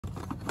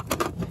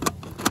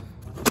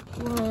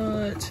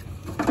What?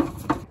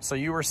 So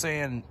you were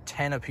saying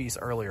 10 a piece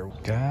earlier.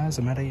 Guys,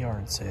 I'm at a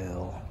yard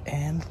sale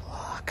and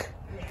look.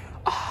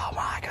 Oh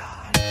my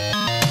God.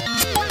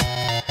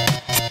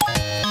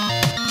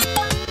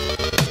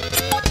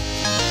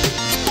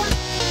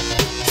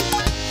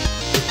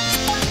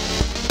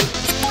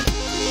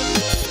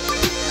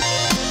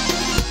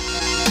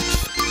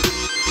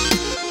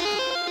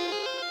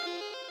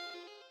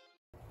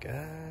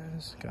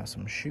 Guys, got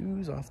some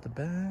shoes off the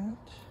bat.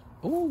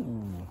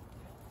 Ooh,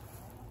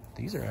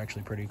 these are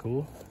actually pretty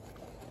cool.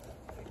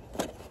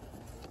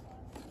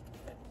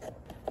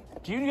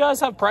 Do you guys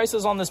have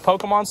prices on this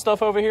Pokemon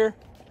stuff over here?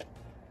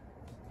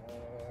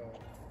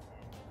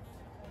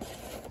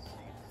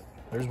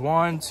 There's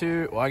one,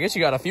 two. Well, I guess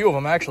you got a few of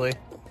them actually.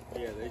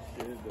 Yeah, they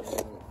should.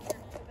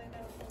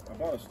 I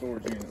bought a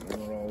storage unit. They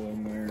were all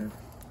in there.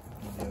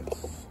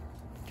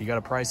 You got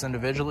a price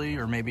individually,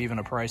 or maybe even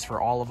a price for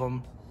all of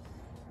them?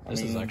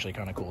 This is actually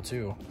kind of cool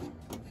too.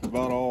 If you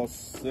bought all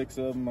 6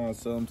 of them, I'll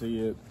sell them to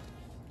you at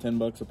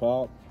 $10 a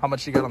pop. How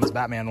much you got on this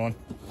Batman one?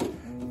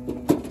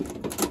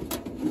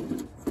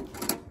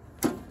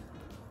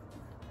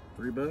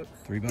 $3.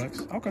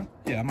 $3? Okay.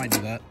 Yeah, I might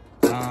do that.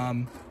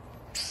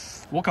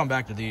 We'll come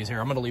back to these here.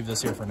 I'm gonna leave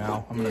this here for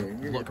now. I'm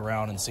gonna look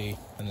around and see,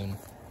 and then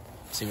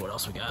see what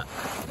else we got.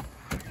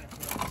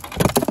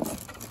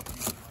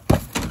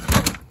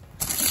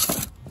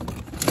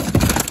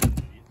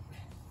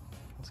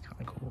 That's kind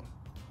of cool.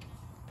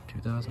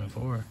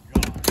 2004.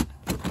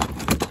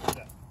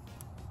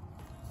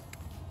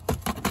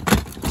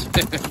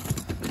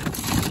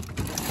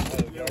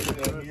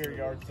 Your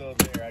yard sale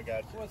there, I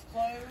got you. Was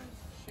closed,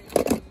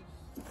 shoes,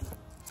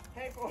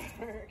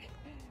 paperwork.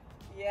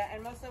 Yeah,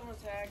 and most of them were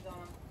tagged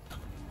on.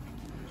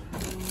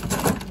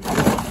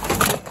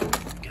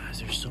 Guys,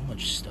 there's so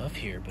much stuff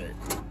here, but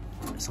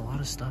there's a lot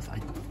of stuff I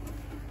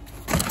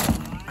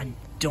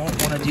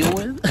don't want to deal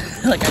with.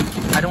 Like,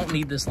 I don't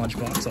need this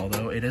lunchbox,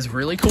 although it is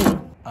really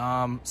cool.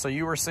 So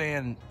you were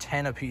saying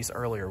 10 a piece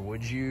earlier.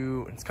 Would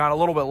you, it's kind of a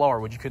little bit lower,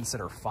 would you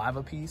consider 5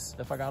 a piece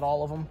if I got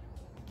all of them?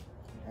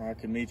 I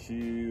can meet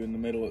you in the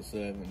middle at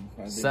 7.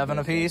 7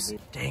 a piece?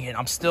 Dang it,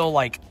 I'm still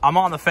like, I'm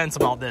on the fence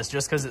about this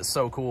just because it's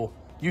so cool.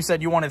 You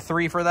said you wanted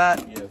 3 for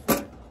that?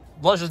 Yes.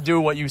 Let's just do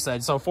what you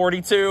said. So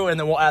 42, and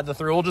then we'll add the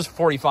 3. We'll just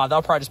 45.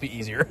 That'll probably just be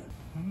easier.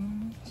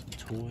 Some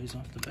toys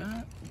off the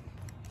bat.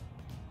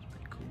 That's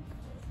pretty cool.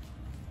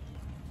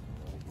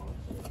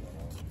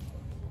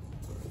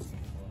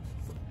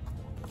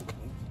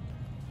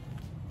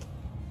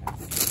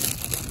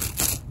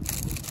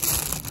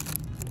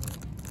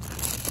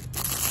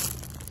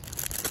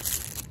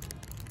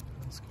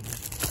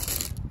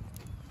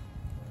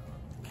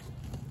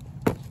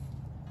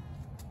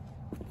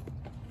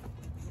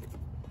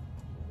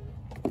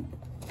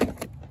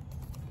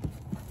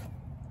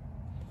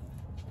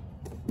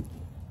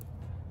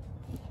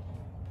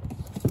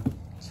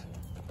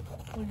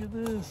 Look at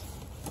this.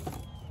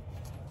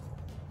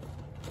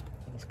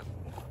 That's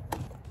cool.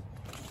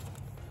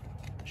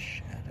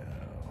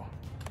 Shadow.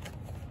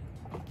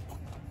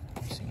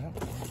 Have you seen that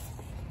before?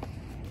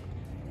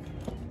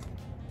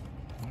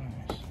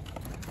 Nice.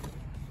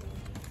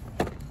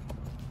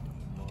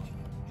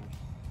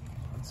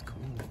 That's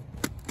cool.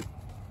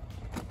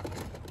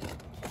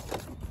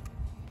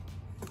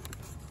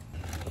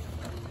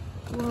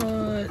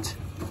 What?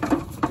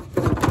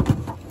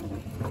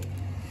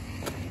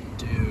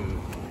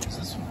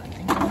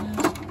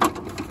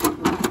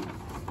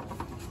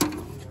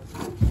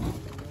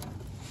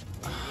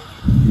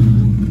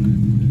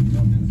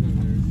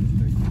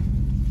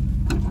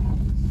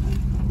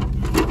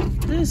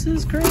 This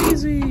is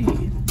crazy.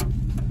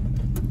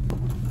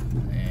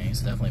 Yeah,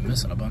 he's definitely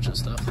missing a bunch of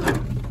stuff there.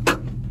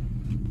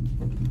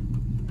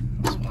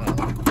 That's wild.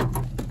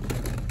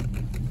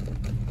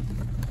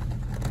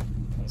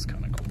 That's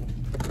kind of cool.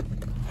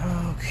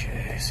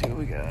 Okay, see what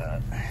we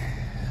got.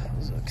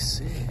 Those look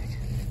sick.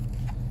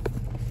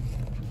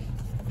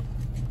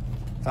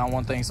 Found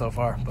one thing so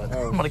far, but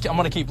I'm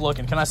gonna keep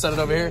looking. Can I set it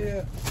over here?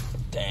 Yeah.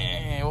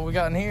 Dang, what we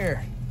got in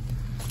here?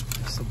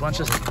 Just a bunch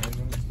of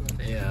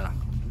yeah.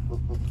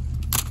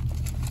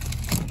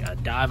 Gotta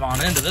dive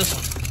on into this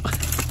one.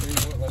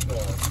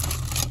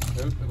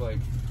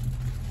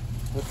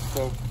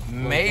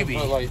 Maybe.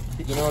 Like,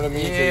 you know what I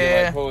mean? Yeah. So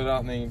you like pull it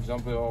out and then you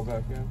jump it all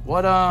back in.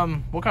 What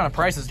kind of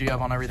prices do you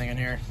have on everything in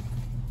here?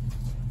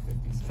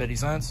 50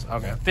 cents?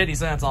 Okay, 50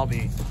 cents I'll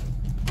be.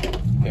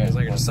 Yeah, so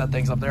I can just set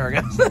things up there, I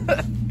guess.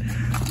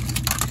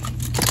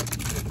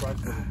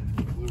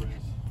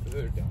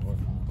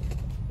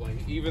 Like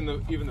even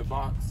the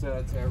box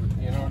sets,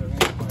 everything. You know what I mean?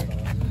 Like,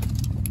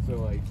 so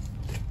like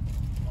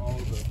all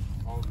the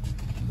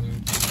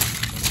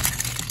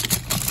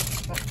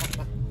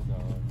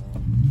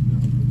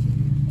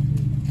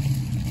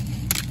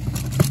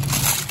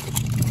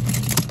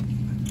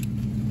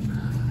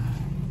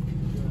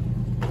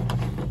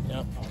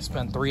Yep, I'll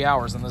spend 3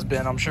 hours in this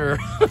bin, I'm sure.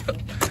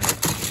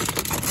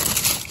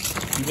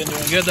 You been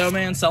doing good though,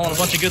 man? Selling a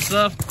bunch of good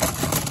stuff?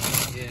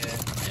 yeah.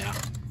 Yeah.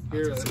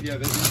 Here, yeah,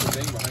 this is the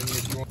thing behind me.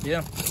 If you want,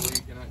 Yeah. so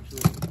you can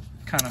actually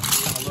Kind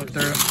of look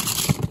through.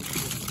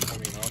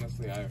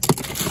 higher.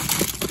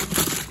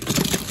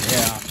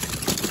 Yeah.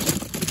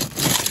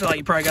 I feel like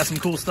you probably got some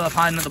cool stuff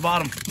hiding at the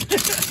bottom.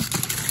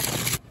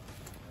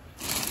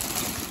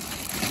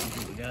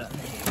 What we got in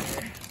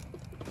here?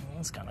 Oh,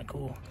 that's kind of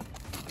cool.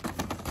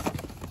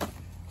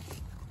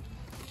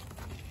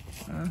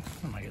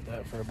 I might get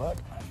that for $1.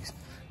 Nice.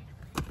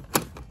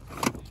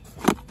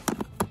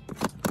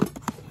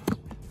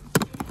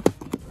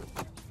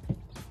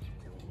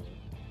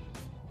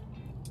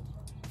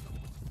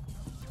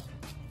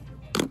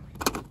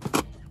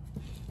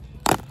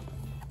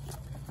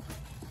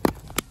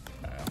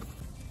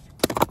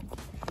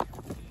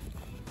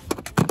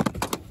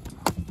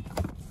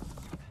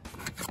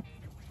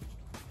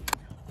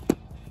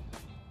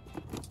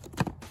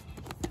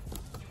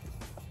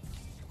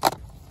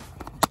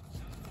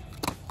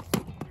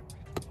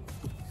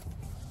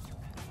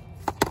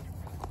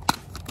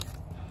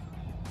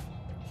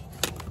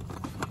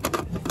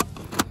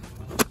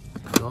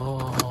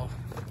 Oh.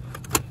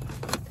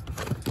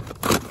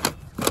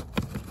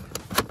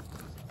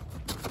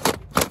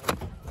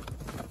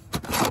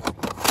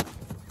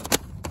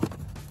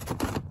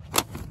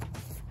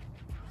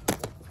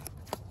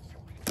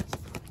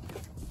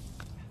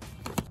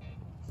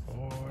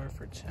 $4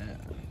 for $10.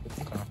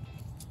 Okay.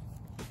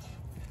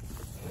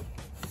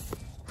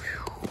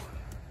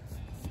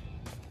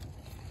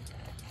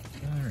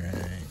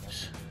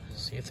 Alright.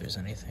 See if there's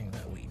anything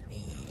that we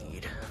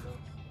need.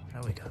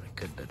 Now we got a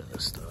good bit of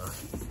this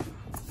stuff.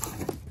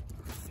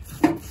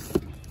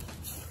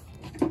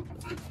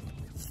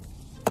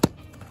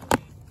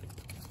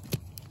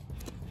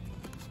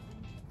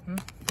 Let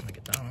me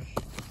get that one.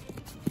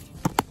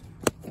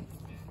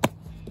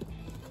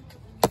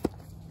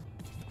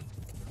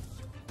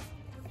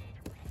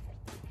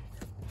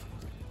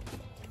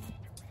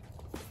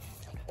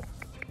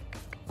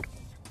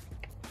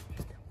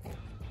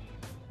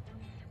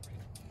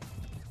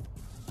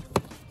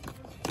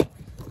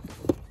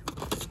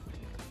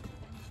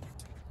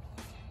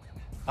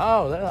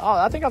 Oh,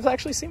 I think I've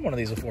actually seen one of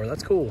these before.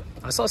 That's cool.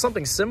 I saw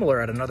something similar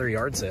at another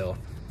yard sale.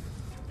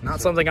 Not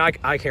something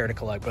I care to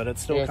collect, but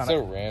it's still kind of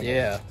so random.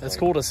 Yeah, it's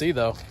cool to see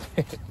though.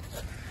 A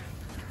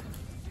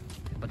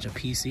bunch of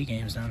PC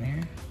games down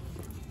here.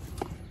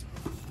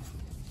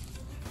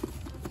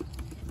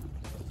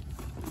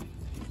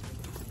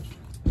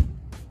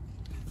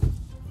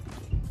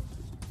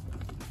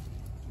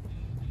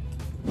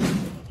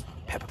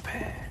 Peppa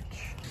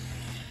Patch.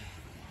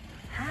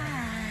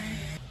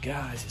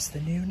 Guys, it's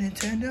the new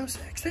Nintendo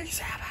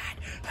 67.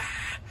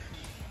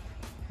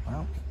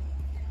 Well,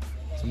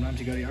 sometimes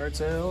you go to yard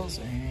sales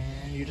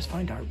and you just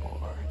find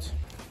dartboards.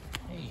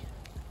 Hey.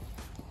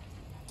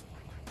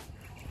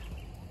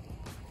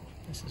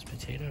 This is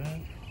Potato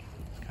Head.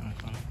 It's kind of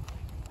funny.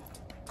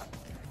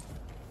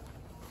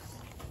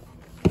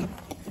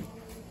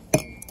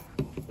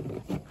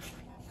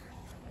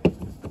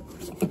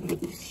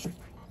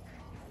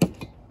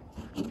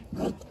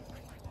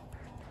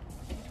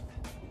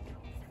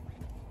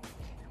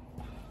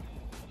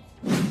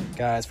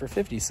 Guys, for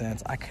 50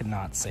 cents, I could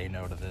not say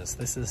no to this.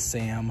 This is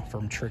Sam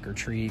from Trick or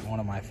Treat, one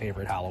of my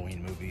favorite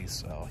Halloween movies.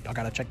 So y'all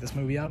gotta check this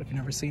movie out if you've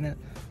never seen it.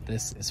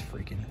 This is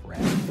freaking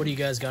rad. What do you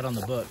guys got on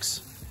the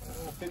books?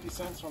 50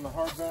 cents on the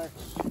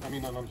hardbacks. I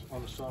mean, on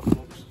the soft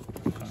books.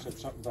 Okay. Said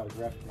something about a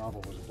graphic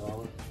novel was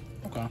 $1.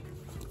 Okay.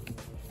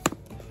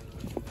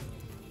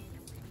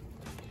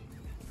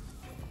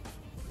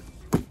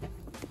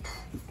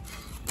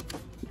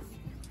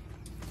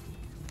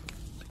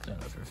 Pick that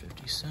up for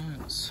 50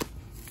 cents.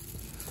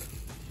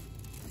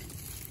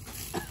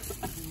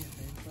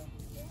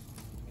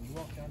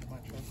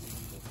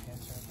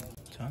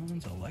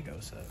 Tons of Lego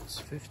sets.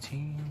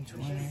 15,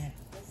 20.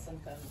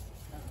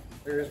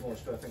 There is more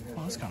stuff in here.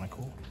 Oh, that's kind of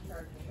cool.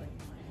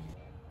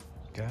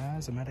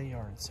 Guys, I'm at a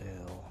yard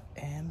sale.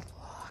 And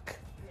look.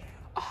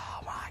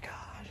 Oh my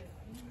gosh.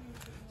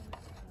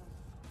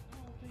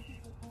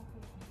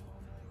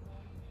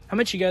 How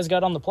much you guys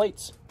got on the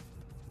plates?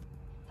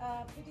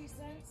 50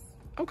 cents.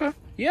 Okay.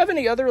 You have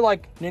any other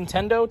like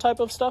Nintendo type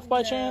of stuff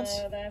by chance?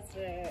 No, that's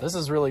it. This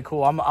is really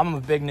cool. I'm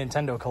a big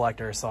Nintendo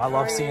collector, so I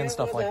love seeing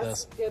stuff like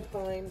this. Good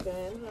find,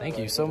 Ben. Thank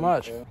you so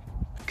much.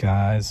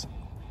 Guys,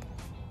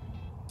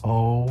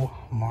 oh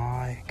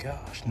my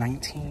gosh,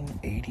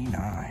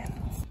 1989.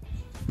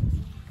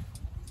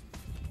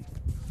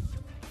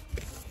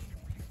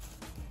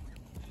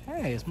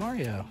 Hey, it's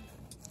Mario.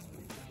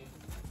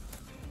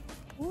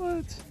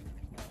 What?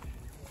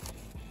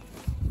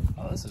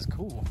 Oh, this is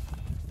cool.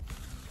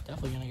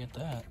 Definitely gonna get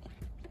that.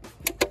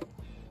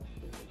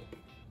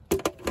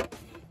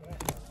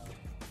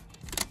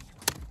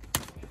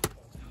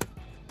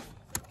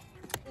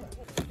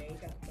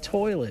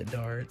 Toilet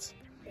darts.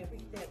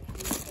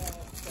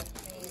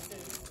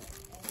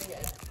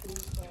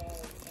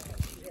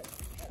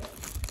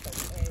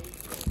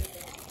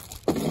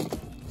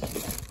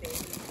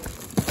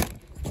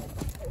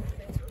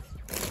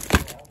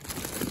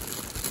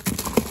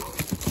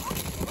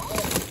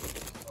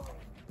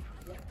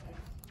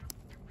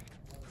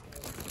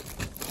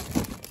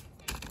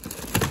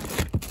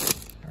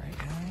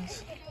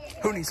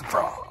 Who needs some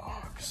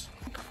frogs?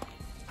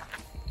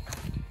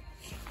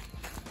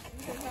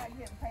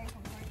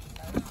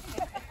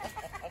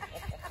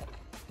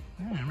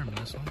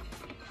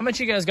 How much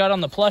you guys got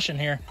on the plush in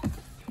here?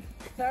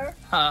 Sir?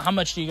 How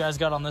much do you guys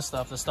got on this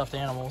stuff, the stuffed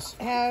animals?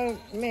 How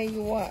many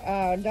you want?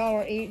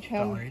 $1 each?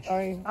 $1 each.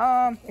 Are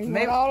you,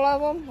 Maybe want all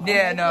of them?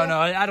 Yeah,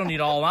 no, I don't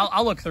need all.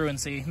 I'll look through and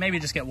see. Maybe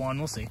just get one.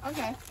 We'll see.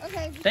 Okay.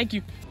 Thank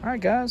you. All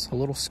right, guys. A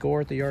little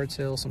score at the yard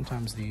sale.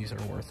 Sometimes these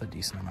are worth a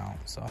decent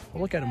amount, so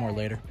we'll look at it more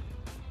later.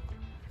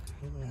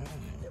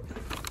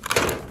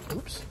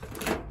 Oops.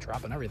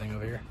 Dropping everything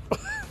over here.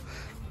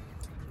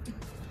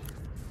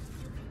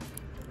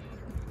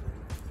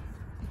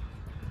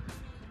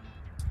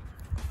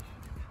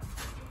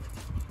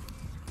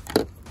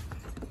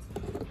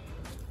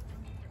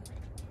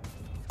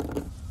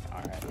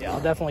 Yeah,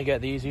 I'll definitely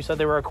get these. You said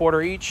they were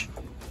 $1/4 each?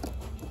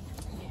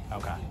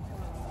 Okay.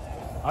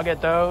 I'll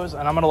get those,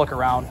 and I'm going to look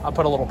around. I'll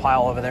put a little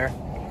pile over there.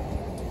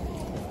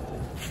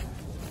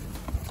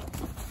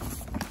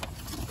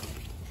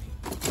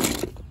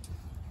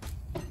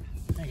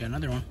 I got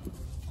another one.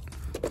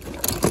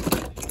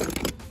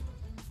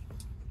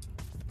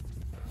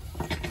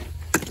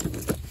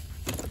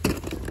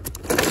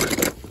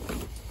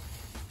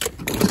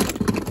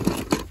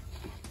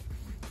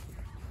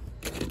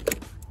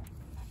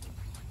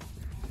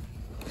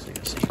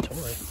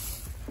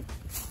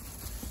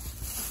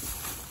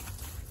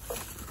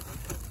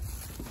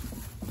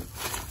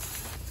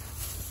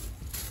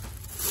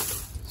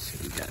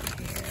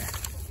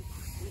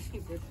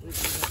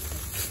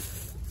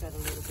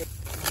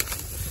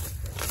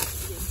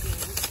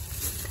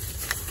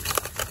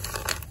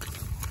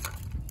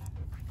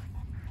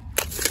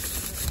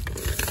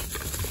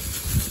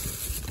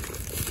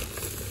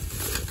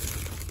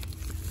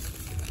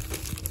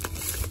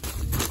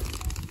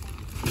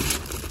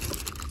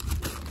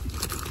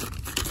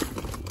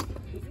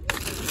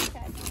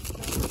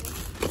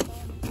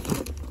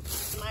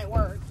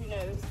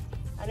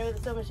 The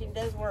sewing machine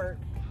does work.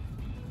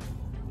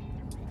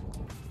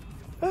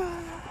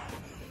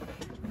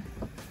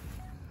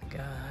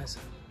 Guys,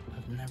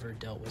 I've never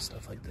dealt with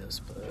stuff like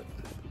this, but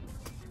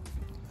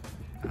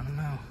I don't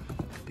know.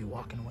 Could be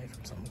walking away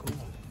from something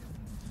cool.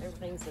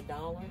 Everything's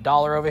 $1.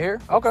 $1 over here?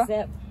 Okay.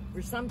 Except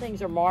for some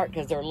things are marked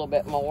because they're a little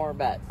bit more,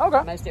 but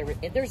okay. Most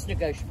there's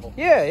negotiable.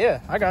 Yeah,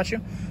 I got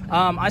you.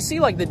 I see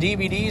like the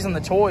DVDs and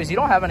the toys. You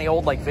don't have any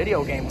old like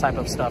video game type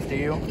of stuff, do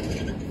you?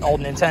 Old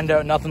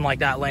Nintendo, nothing like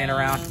that laying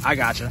around. I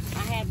gotcha. I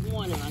had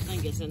one, and I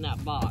think it's in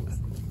that box,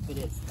 but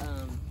it's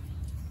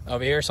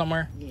over here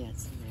somewhere. Yeah,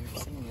 it's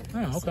in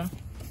there. Oh, okay.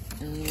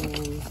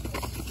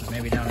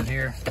 Maybe down in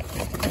here.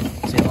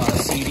 See a lot of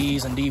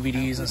CDs and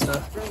DVDs and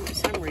stuff. For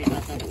some reason, I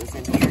thought it was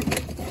in here.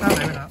 Oh,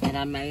 maybe not. And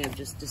I may have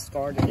just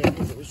discarded it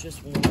because it was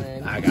just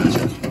one. I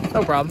gotcha.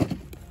 No problem.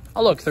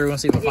 I'll look through and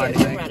see if I find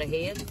anything. Right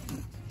ahead.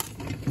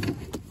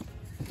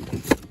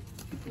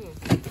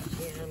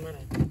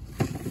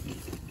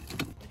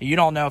 You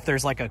don't know if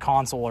there's like a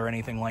console or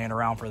anything laying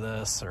around for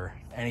this, or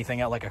anything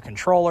at like a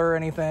controller or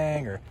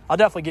anything, or I'll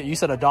definitely get, you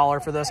said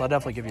 $1 for this, I'll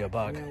definitely give you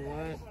 $1. You know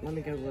what? Let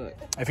me go look.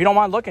 If you don't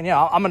mind looking,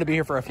 yeah, I'm gonna be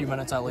here for a few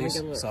minutes at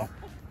least, so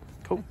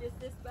cool.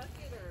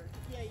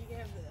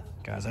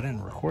 Guys, I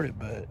didn't record it,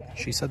 but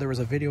she said there was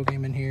a video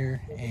game in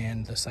here,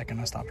 and the second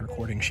I stopped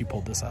recording, she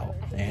pulled this out,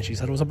 and she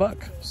said it was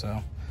 $1,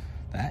 so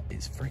that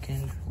is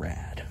freaking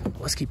rad.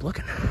 Let's keep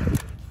looking.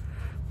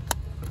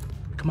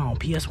 Come on,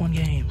 PS1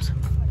 games.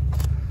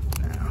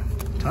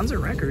 Tons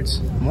of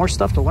records, more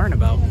stuff to learn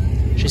about.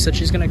 She said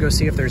she's gonna go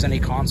see if there's any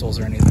consoles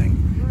or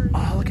anything.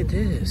 Oh, look at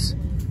this.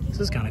 This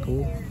is kind of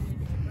cool.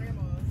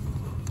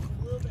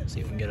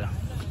 See if we can get a,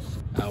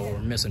 oh, we're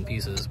missing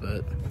pieces,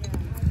 but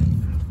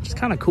it's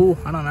kind of cool.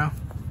 I don't know.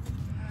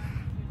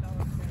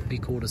 It'd be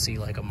cool to see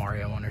like a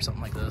Mario one or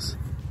something like this.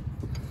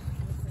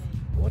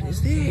 What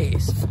is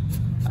this?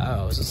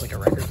 Oh, is this like a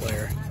record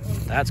player?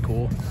 That's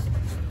cool.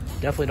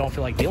 Definitely don't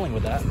feel like dealing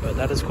with that, but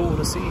that is cool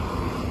to see.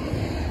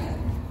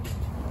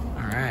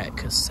 Alright,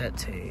 cassette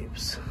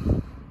tapes.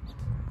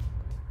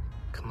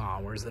 Come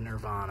on, where's the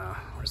Nirvana?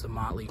 Where's the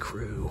Motley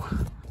Crue?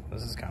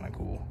 This is kind of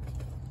cool.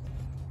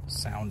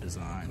 Sound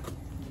design.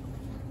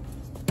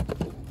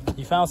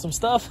 You found some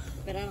stuff?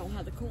 But I don't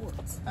have the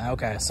cords.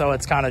 Okay, so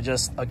it's kind of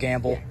just a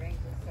gamble.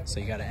 So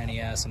you got an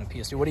NES and a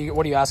PS2. What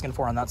are you asking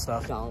for on that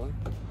stuff? $1.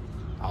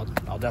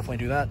 I'll definitely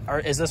do that.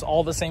 Or is this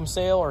all the same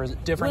sale, or is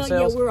it different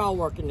sales? Yeah, we're all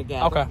working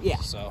together. Okay. Yeah.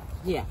 So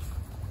yeah,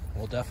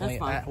 we'll definitely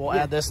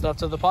add this stuff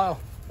to the pile.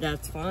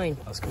 That's fine.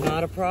 That's cool.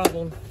 Not a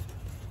problem.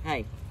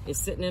 Hey, it's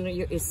sitting in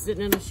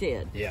a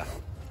shed. Yeah.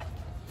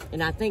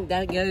 And I think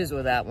that goes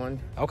with that one.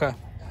 Okay.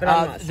 But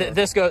I'm not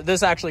sure.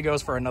 This actually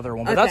goes for another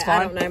one, but okay, that's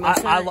fine. I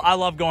don't know. I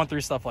love going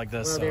through stuff like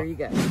this. Well, so. there you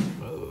go.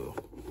 Whoa.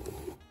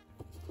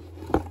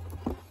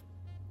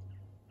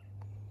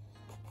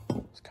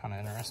 It's kind of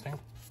interesting.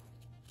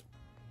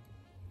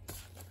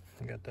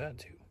 I got that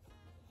too.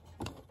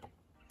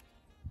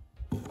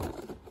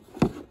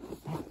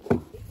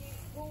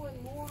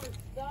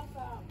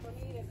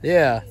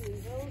 Yeah.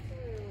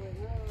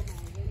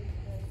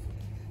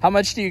 How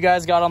much do you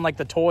guys got on like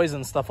the toys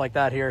and stuff like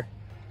that here?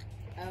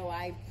 Oh,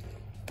 I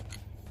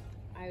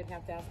would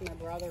have to ask my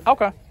brother.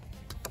 Okay.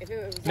 If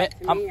it was up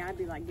to me, I'd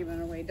be like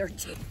giving away their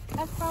cheap.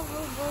 That's probably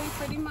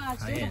pretty much.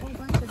 There's a whole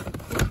bunch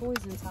of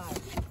toys inside.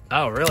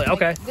 Oh, really? Like,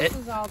 okay. This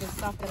is all the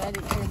stuff that I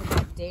didn't care to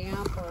get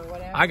damp or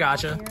whatever. I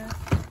gotcha.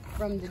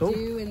 From the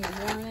dew in the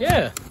morning.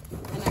 Yeah.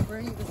 And I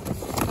bring the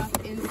stuff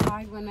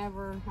inside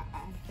whenever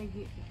I think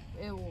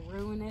it will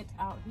ruin it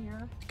out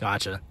here.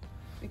 Gotcha.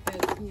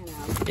 Because, you know.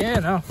 Yeah,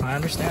 no, I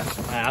understand.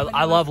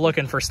 I love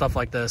looking for stuff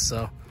like this,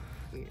 so.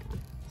 Yeah.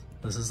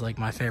 This is like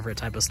my favorite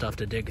type of stuff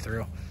to dig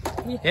through.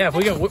 Yeah, if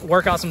we can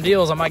work out some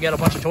deals, I might get a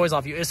bunch of toys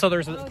off you. So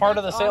there's part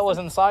of the sale is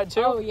inside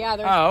too? Oh, yeah,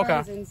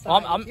 there's toys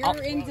inside. Well,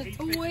 You're into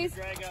toys.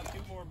 Drag out 2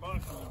 more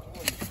boxes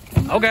of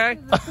toys. Okay.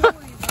 The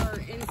toys are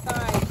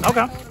inside.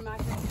 Okay. I told him I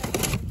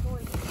could take the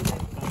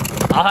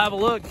toys. I'll have a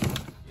look.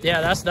 Yeah,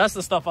 that's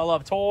the stuff I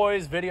love.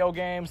 Toys, video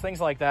games, things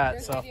like that.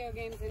 There's So video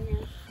games in here.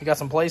 you got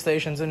some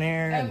PlayStations in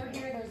here. And... Over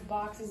here, there's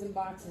boxes and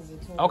boxes of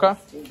toys. Okay.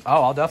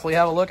 Oh, I'll definitely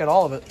have a look at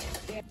all of it.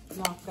 Yeah,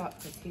 locked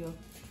up for you.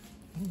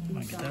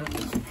 Might get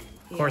that.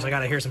 Of course, I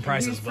gotta hear some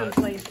prices, but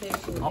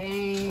PlayStation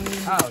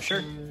games. oh,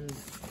 sure.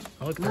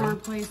 I'll look More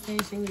through.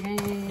 PlayStation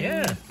games.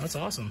 Yeah, that's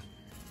awesome.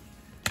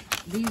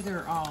 These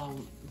are all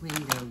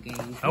window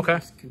games. Okay.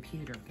 These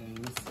computer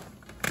games.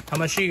 How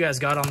much you guys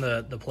got on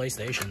the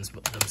PlayStations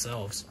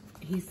themselves?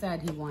 He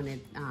said he wanted,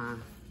 I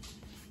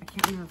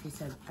can't remember if he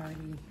said 30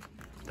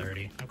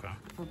 30. Okay.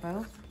 for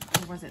both,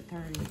 or was it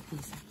 30 a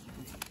piece?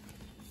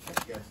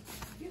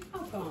 You're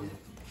welcome.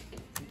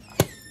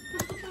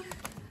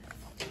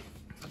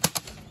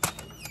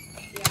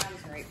 Yeah, I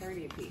was right,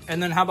 30 a piece.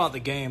 And then how about the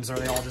games? Are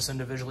they all just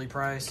individually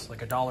priced,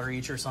 like $1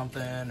 each or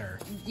something, or?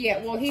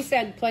 Yeah, well, he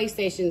said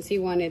PlayStations, he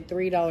wanted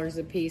 $3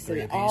 a piece, $3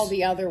 a and all piece.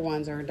 the other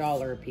ones are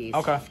 $1 a piece.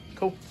 Okay,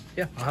 cool.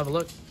 Yeah, I'll have a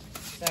look.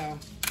 So,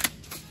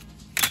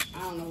 I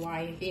don't know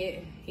why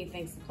he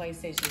thinks the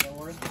PlayStations are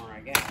worth more, I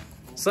guess.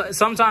 So,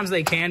 sometimes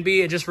they can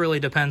be. It just really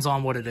depends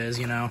on what it is,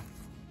 you know.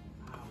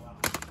 Oh, well,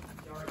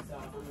 yard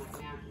sale, I'm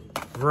like,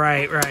 nah.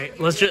 Right.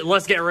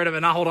 Let's get rid of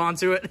it, not hold on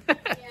to it. Yeah,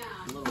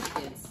 little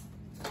kids,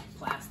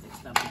 plastic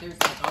stuff, but there's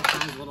like all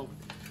kinds of little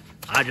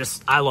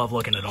I love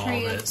looking at all of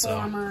it. So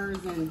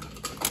Transformers and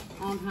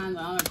all kinds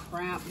of other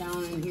crap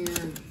down in here.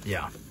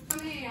 yeah. I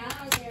mean, I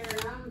don't care.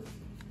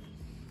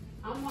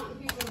 I'm wanting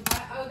people to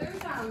buy. Oh, there's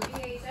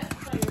VHS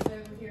players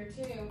over here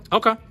too.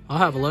 Okay, I'll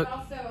have a look.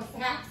 There's also a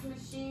fax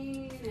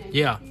machine and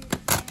Yeah. computers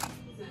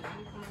and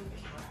all kinds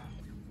of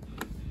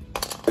crap.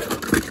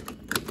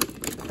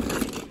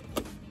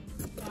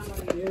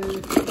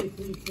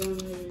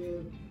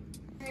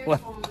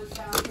 What?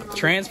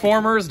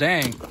 Transformers?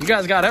 Dang. You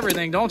guys got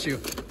everything, don't you?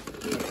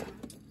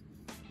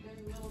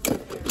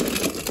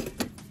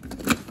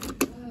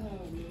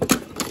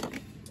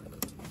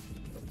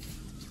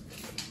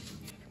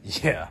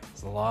 Yeah,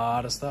 it's a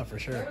lot of stuff for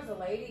sure. There was a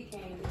lady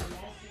came in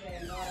yesterday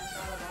and bought us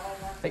all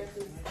of our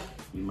Christmas stuff.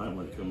 You might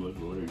want to come look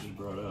at what you just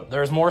brought up.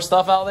 There's more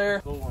stuff out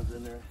there. Cool ones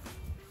in there.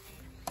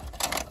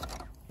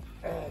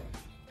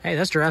 Hey,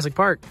 that's Jurassic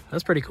Park.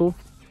 That's pretty cool.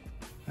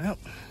 Yep.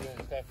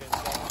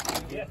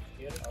 Yeah,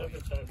 there's stuff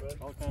inside, bud.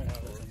 All kinds of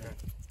stuff in there.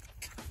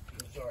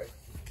 Sorry.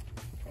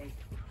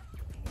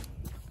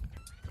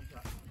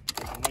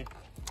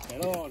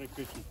 And all the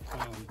Christmas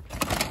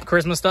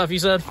Christmas stuff, you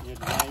said? yeah,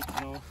 the lights,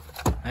 you know.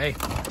 Hey,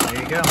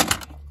 there you go. A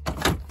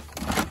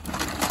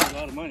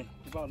lot of money.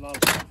 You bought a lot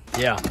of stuff.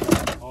 Yeah,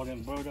 All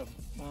them blowed up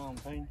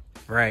paint.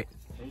 right.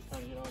 So he's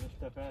trying to get all this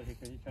stuff out of here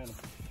because he's trying to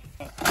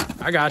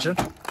I gotcha.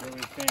 get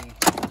everything.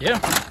 Yeah.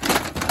 I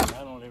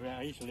don't live out.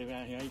 I used to live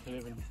out here. I used to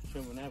live in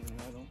Sylvan Avenue.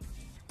 I don't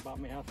bought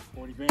me a house for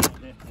 40 grand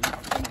out there.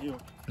 And the hill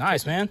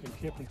Nice, man. in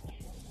Kipley.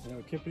 You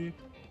know Kipley?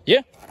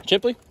 Yeah,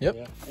 Chipley. Yep.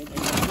 Yeah. And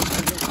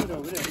there's good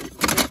over there.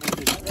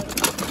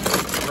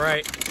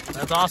 Right.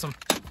 That's awesome.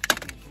 I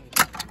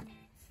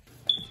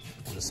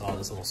just saw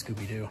this little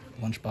Scooby-Doo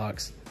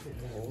lunchbox.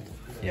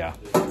 Yeah.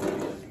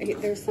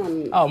 There's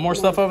some. Oh, more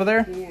stuff over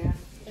there? Yeah.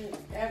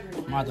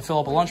 Everywhere. Might have to fill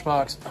up a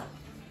lunchbox.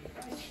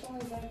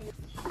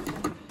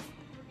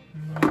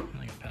 I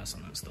can pass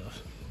on that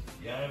stuff.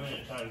 Yeah, I haven't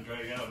had time to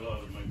drag out a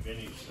lot of my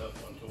vintage stuff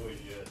on toys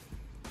yet.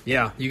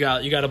 Yeah, you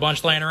got a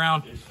bunch laying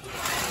around? It's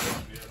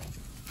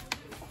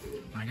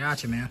I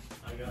got you, man.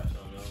 I got some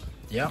though.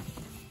 Yep.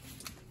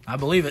 I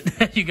believe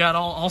it. You got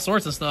all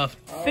sorts of stuff.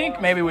 I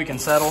think maybe we can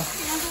settle.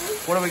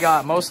 What do we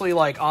got? Mostly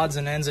like odds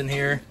and ends in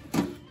here.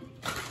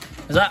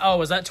 Is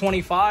that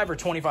 25 or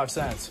 25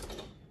 cents?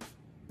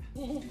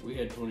 We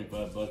had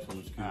 25 bucks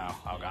on the scooter.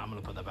 Oh, okay. I'm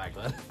gonna put that back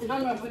then.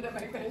 I'm gonna put that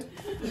back then.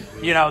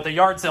 You know, the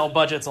yard sale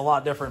budget's a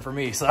lot different for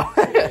me, so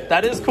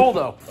that is cool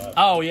though.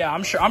 Oh yeah,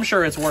 I'm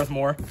sure it's worth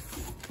more.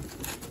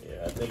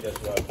 Yeah, I think that's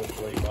why I put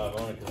 25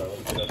 on it because I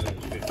looked it up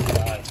and it was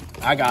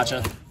 55. I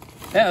gotcha.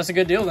 Yeah, that's a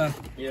good deal then.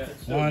 Yeah.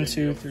 it's still a 1, good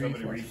 2, deal for 3,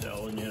 somebody 4.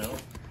 reselling, you know.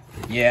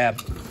 Yeah.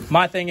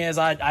 My thing is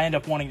I end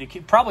up wanting to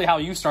keep, probably how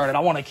you started, I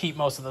want to keep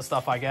most of the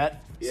stuff I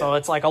get. So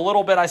it's like a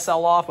little bit I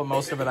sell off, but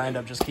most of it I end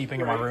up just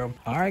keeping in my room.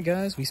 All right,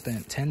 guys, we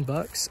spent 10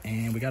 bucks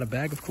and we got a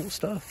bag of cool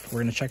stuff. We're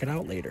going to check it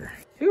out later.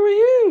 Who are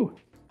you?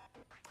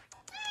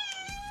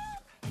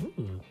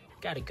 Ooh,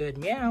 got a good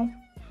meow.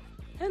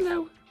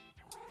 Hello.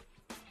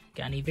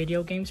 Got any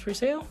video games for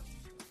sale?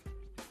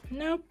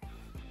 Nope.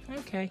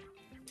 Okay.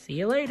 See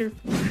you later.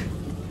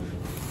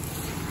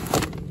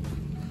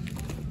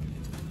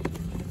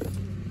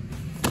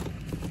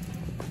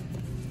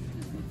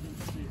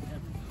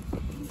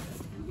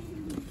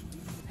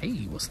 Hey,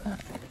 what's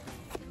that?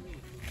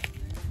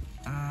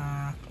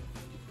 Not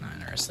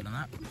interested in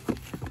that.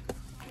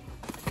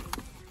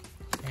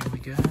 There we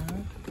go.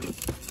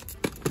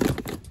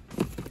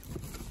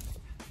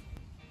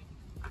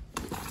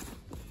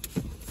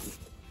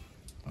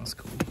 That's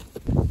cool.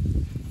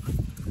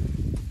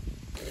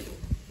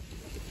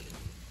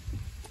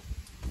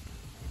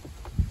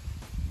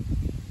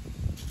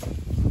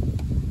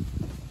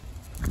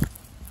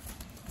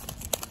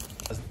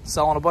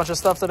 Selling a bunch of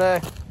stuff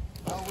today.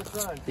 Oh, we're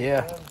trying.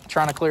 Yeah,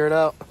 trying to clear it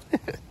out.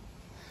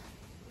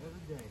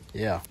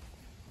 Yeah,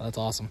 that's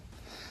awesome.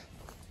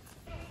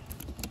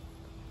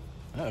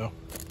 Uh-oh.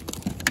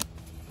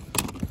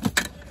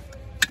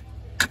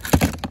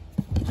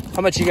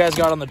 How much you guys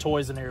got on the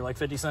toys in here? Like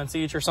 50 cents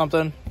each or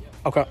something?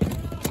 Okay.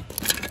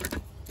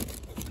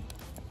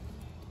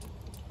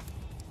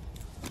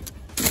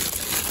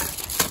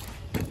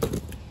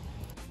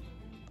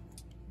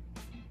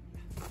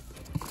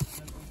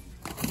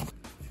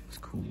 It's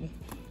cool.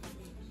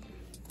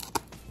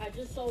 I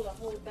just sold a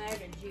whole bag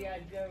of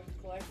G.I. Joe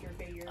collector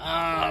figures.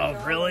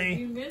 Oh, really?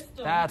 You missed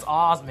them. That's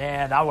awesome.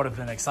 Man, I would have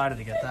been excited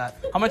to get that.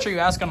 How much are you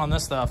asking on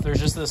this stuff? There's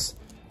just this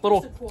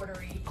little Just a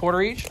quarter each.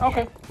 quarter each?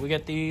 Okay. We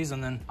get these,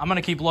 and then I'm going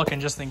to keep looking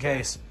just in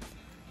case.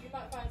 You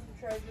might find some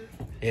treasures.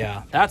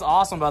 Yeah, that's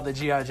awesome about the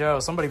G.I. Joe.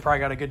 Somebody probably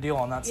got a good deal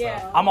on that Yeah.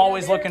 stuff. I'm Yeah,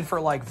 always they're- looking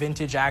for like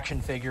vintage action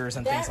figures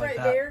and things That like right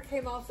that. there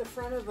came off the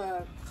front of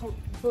a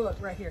book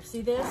right here.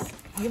 See this?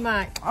 You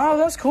might. Oh,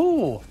 that's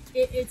cool.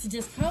 It's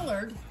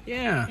discolored,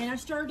 Yeah. and I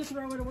started to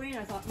throw it away, and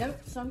I thought, nope,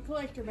 some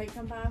collector may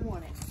come by and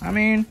want it. I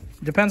mean,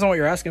 depends on what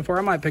you're asking for.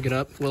 I might pick it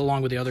up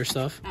along with the other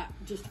stuff.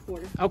 Just a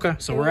quarter. Okay,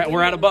 so we're at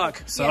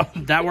 $1, so Yeah.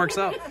 that works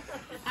out.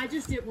 I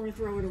just didn't want to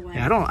throw it away.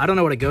 Yeah, I don't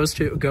know what it goes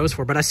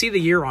for, but I see the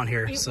year on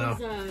here, It so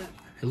was,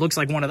 it looks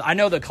like one of the, I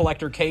know the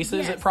collector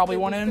cases yes, it probably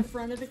went was in. the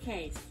front of the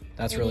case.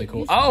 That's And really it cool.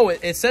 used to- Oh,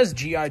 it says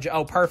G.I. Joe.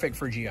 Oh, perfect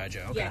for G.I.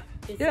 Joe. Okay.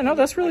 it's- Yeah, no,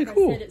 that's really like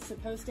cool. I said, it's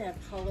supposed to have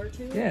color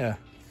to it. Yeah.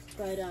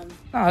 But Oh,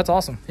 that's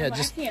awesome. Yeah, Well, I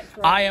just can't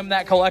throw I it am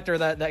that collector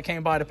that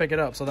came by to pick it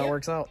up, so that Yep.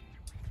 works out.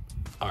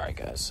 All right,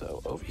 guys.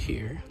 So over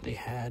here they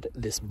had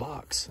this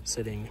box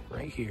sitting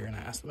right here, and I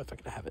asked them if I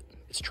could have it.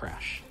 It's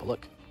trash, but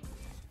look,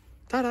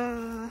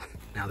 ta-da!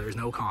 Now there's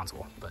no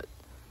console, but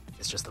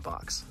it's just a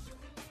box.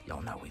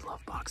 Y'all know we love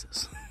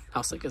boxes.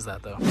 How sick is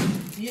that, though?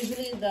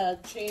 Usually the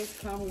chains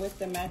come with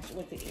the match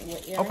with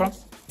earrings. Okay.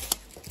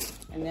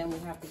 And then we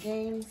have the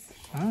games.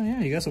 Oh yeah,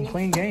 you got some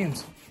clean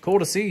games. Cool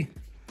to see.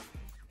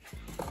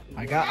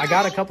 I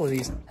got a couple of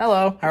these.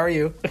 Hello, how are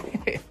you?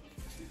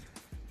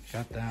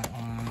 Got that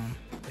one.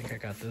 I think I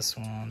got this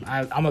one.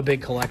 I'm a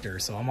big collector,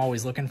 so I'm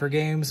always looking for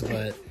games,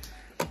 but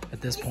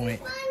at this point,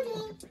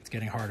 it's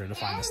getting harder to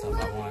find the stuff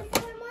I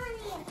want.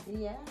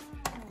 Yeah.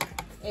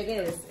 It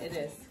is. It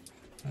is.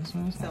 This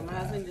one's So not my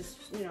bad. husband just,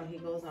 he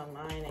goes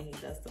online and he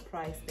does the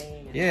price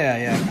thing. And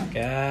Yeah.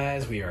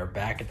 Guys, we are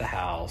back at the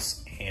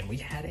house, and we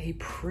had a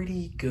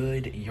pretty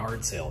good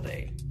yard sale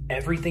day.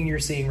 Everything you're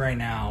seeing right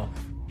now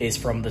is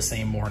from the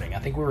same morning. I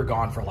think we were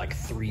gone for like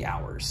 3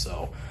 hours,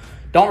 so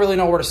don't really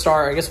know where to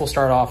start. I guess we'll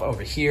start off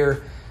over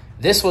here.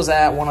 This was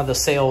at one of the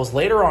sales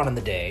later on in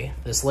the day.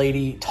 This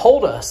lady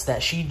told us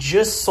that she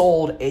just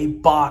sold a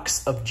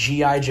box of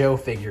G.I. Joe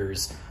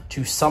figures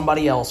to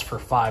somebody else for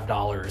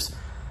 $5.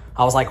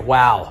 I was like,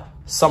 wow,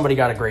 somebody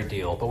got a great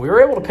deal. But we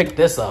were able to pick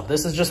this up.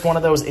 This is just one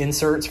of those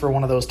inserts for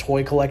one of those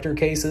toy collector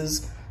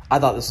cases. I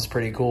thought this was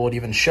pretty cool. It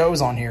even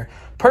shows on here,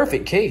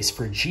 perfect case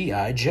for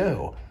G.I.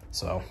 Joe.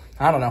 So,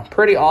 I don't know,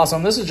 pretty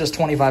awesome. This is just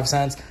 25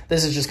 cents.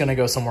 This is just gonna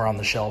go somewhere on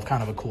the shelf,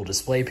 kind of a cool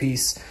display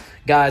piece.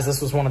 Guys, this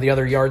was one of the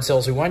other yard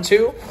sales we went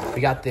to.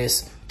 We got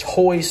this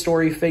Toy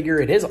Story figure.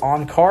 It is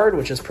on card,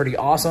 which is pretty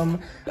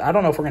awesome. I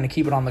don't know if we're gonna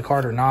keep it on the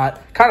card or not.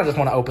 Kind of just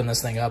wanna open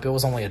this thing up. It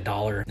was only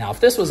 $1. Now,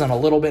 if this was in a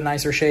little bit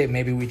nicer shape,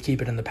 maybe we'd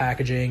keep it in the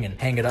packaging and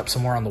hang it up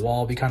somewhere on the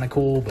wall. It'd be kind of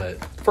cool, but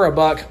for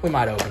 $1, we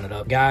might open it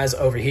up. Guys,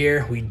 over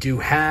here, we do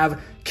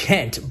have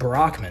Kent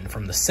Brockman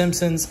from The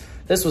Simpsons.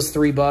 This was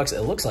 $3.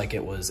 It looks like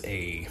it was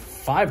a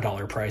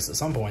 $5 price at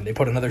some point. They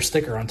put another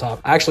sticker on top.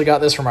 I actually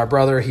got this for my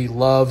brother. He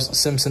loves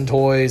Simpson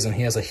toys and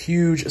he has a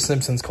huge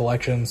Simpsons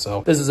collection.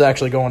 So this is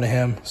actually going to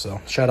him. So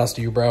shout outs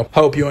to you, bro.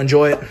 Hope you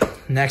enjoy it.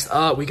 Next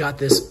up, we got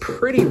this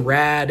pretty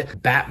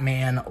rad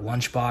Batman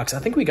lunchbox. I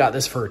think we got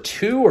this for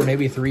 $2 or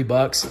maybe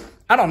 $3.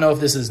 I don't know if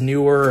this is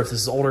newer, if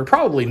this is older,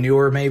 probably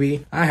newer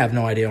maybe. I have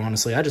no idea,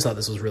 honestly. I just thought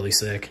this was really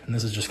sick and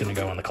this is just gonna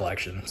go in the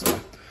collection. So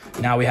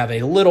now we have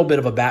a little bit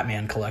of a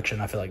Batman collection.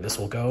 I feel like this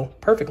will go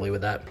perfectly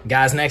with that.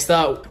 Guys, next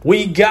up,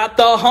 we got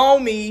the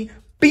homie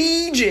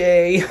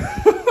BJ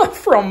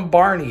from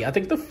Barney. I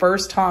think the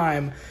first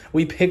time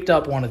we picked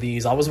up one of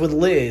these, I was with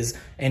Liz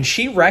and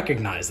she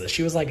recognized this.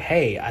 She was like,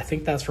 hey, I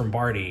think that's from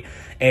Barney.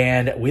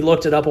 And we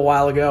looked it up a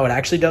while ago. It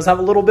actually does have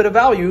a little bit of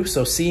value.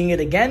 So seeing it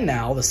again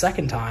now, the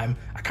second time,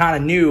 I kind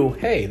of knew,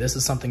 hey, this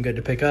is something good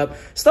to pick up.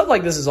 Stuff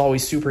like this is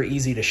always super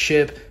easy to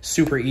ship,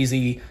 super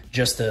easy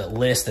just to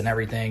list and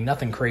everything.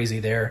 Nothing crazy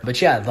there.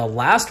 But yeah, the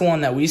last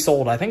one that we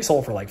sold, I think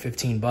sold for like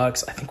 15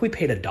 bucks. I think we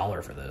paid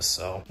 $1 for this.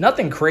 So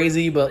nothing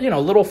crazy, but you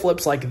know, little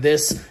flips like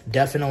this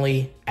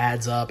definitely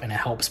adds up and it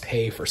helps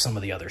pay for some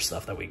of the other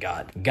stuff that we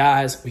got.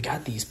 Guys, we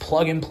got these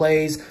plug and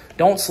plays.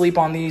 Don't sleep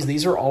on these.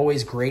 These are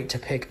always great to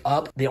pick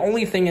up. The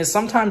only thing is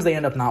sometimes they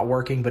end up not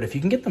working, but if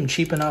you can get them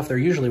cheap enough, they're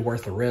usually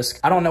worth the risk.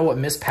 I don't know what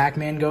Miss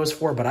Pac-Man goes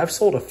for, but I've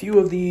sold a few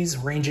of these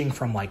ranging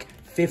from like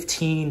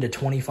 $15 to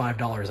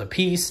 $25 a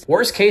piece.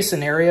 Worst case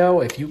scenario,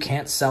 if you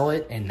can't sell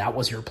it and that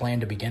was your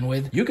plan to begin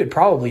with, you could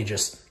probably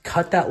just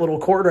cut that little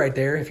cord right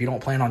there if you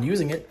don't plan on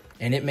using it,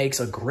 and it makes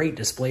a great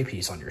display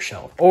piece on your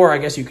shelf. Or I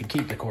guess you could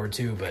keep the cord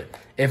too, but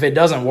if it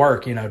doesn't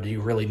work, you know, do you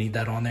really need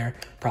that on there?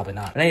 Probably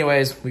not. But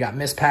anyways, we got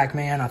Miss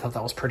Pac-Man. I thought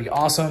that was pretty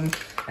awesome.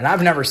 And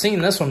I've never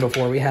seen this one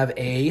before. We have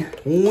a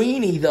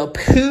Winnie the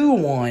Pooh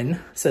one. It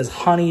says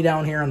honey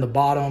down here on the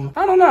bottom.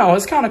 I don't know,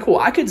 it's kind of cool.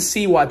 I could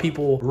see why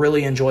people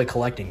really enjoy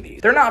collecting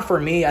these. They're not for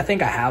me. I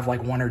think I have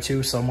like one or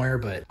two somewhere,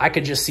 but I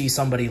could just see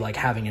somebody like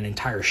having an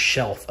entire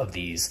shelf of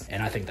these,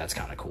 and I think that's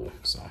kind of cool.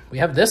 So we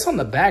have this on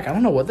the back. I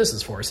don't know what this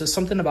is for. It says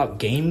something about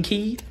game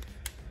key.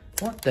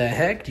 What the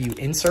heck? Do you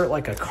insert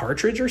like a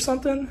cartridge or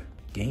something?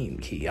 Game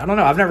key. I don't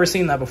know. I've never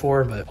seen that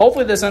before, but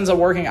hopefully this ends up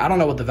working. I don't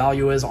know what the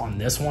value is on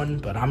this one,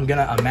 but I'm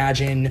gonna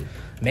imagine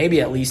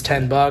maybe at least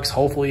 10 bucks,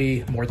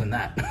 hopefully more than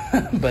that.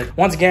 But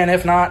once again,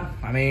 if not,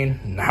 I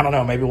mean, I don't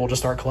know, maybe we'll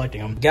just start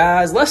collecting them.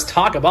 Guys, let's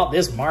talk about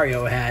this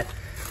Mario hat.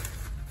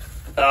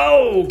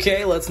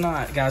 Okay, let's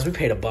not. Guys, we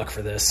paid $1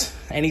 for this.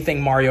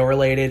 Anything Mario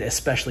related,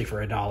 especially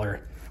for $1,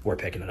 we're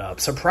picking it up.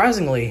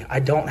 Surprisingly,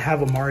 I don't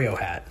have a Mario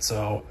hat,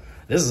 so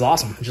this is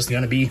awesome. I'm just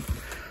gonna be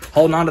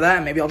holding on to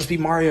that. Maybe I'll just be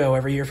Mario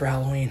every year for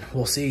Halloween.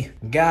 We'll see.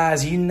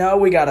 Guys, you know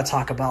we gotta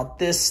talk about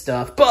this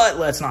stuff, but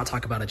let's not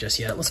talk about it just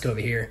yet. Let's go over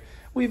here.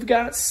 We've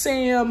got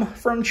Sam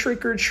from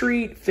Trick or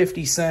Treat,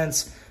 50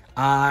 cents.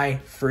 I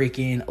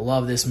freaking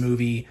love this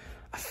movie.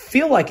 I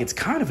feel like it's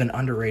kind of an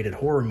underrated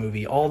horror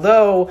movie,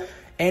 although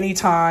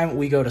anytime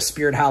we go to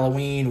Spirit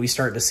Halloween, we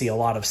start to see a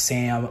lot of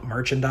Sam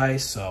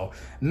merchandise, so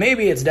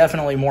maybe it's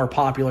definitely more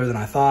popular than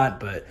I thought,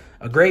 but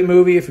a great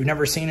movie if you've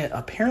never seen it.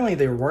 Apparently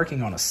they were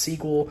working on a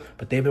sequel,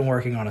 but they've been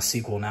working on a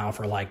sequel now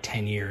for like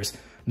 10 years.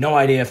 No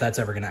idea if that's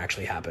ever going to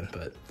actually happen,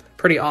 but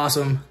pretty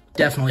awesome.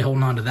 Definitely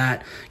holding on to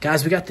that.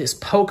 Guys, we got this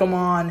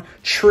Pokemon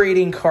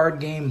trading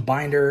card game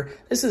binder.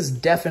 This is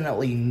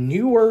definitely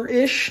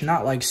newer-ish,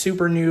 not like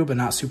super new, but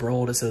not super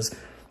old. It says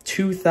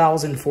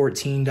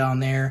 2014 down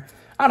there.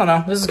 I don't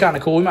know. This is kind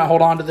of cool. We might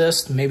hold on to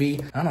this. Maybe,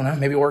 I don't know,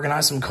 maybe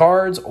organize some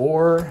cards,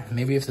 or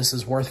maybe if this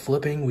is worth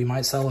flipping, we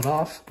might sell it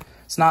off.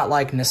 It's not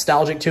like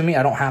nostalgic to me.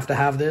 I don't have to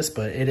have this,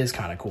 but it is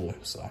kind of cool.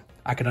 So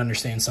I could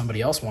understand somebody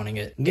else wanting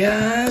it.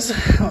 Guys,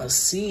 let's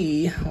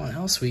see what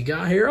else we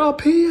got here. Oh,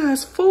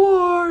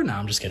 PS4. No,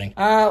 I'm just kidding.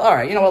 All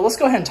right, you know what? Let's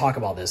go ahead and talk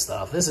about this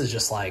stuff. This is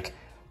just like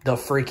the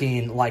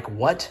freaking, like,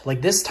 what?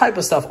 Like, this type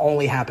of stuff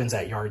only happens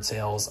at yard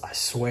sales, I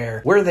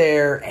swear. We're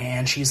there,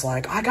 and she's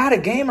like, I got a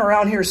game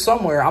around here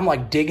somewhere. I'm,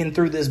 like, digging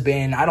through this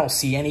bin. I don't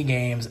see any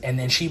games, and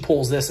then she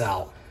pulls this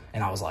out,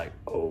 and I was like,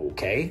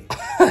 okay.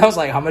 I was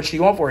like, how much do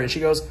you want for it? She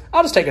goes,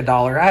 I'll just take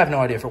 $1. I have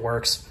no idea if it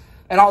works.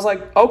 And I was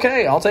like,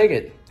 okay, I'll take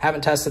it.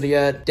 Haven't tested it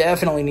yet.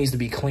 Definitely needs to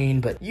be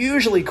cleaned, but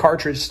usually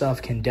cartridge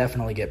stuff can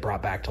definitely get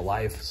brought back to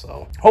life.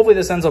 So hopefully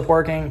this ends up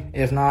working.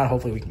 If not,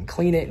 hopefully we can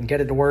clean it and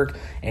get it to work.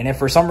 And if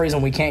for some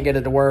reason we can't get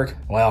it to work,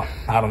 well,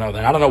 I don't know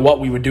then. I don't know what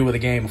we would do with a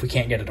game if we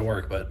can't get it to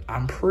work, but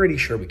I'm pretty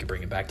sure we could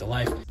bring it back to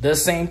life. The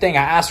same thing,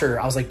 I asked her,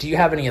 I was like, do you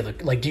have any of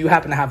the, like, do you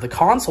happen to have the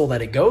console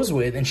that it goes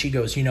with? And she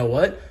goes, you know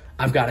what?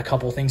 I've got a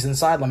couple things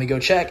inside. Let me go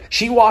check.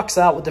 She walks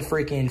out with the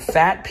freaking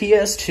fat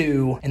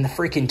PS2 and the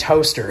freaking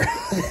toaster,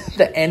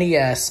 the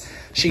NES.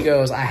 She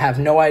goes, I have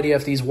no idea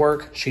if these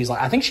work. She's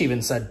like, I think she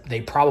even said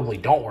they probably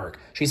don't work.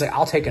 She's like,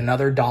 I'll take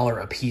another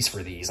 $1 a piece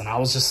for these. And I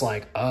was just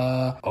like,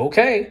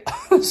 okay.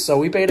 So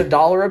we paid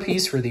 $1 a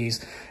piece for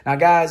these. Now,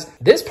 guys,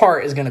 this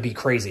part is going to be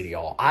crazy to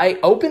y'all. I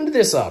opened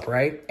this up,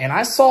 right? And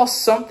I saw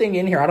something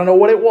in here. I don't know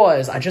what it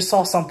was. I just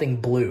saw something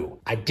blue.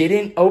 I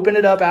didn't open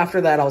it up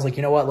after that. I was like,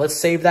 you know what? Let's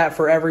save that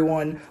for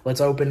everyone. Let's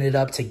open it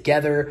up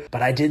together.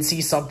 But I did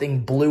see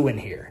something blue in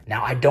here.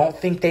 Now, I don't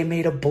think they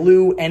made a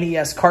blue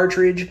NES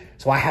cartridge,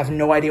 so I have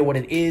no idea what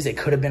it is. It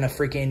could have been a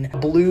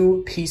freaking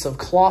blue piece of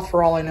cloth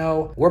for all I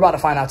know. We're about to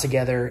find out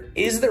together.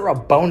 Is there a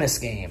bonus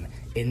game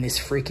in this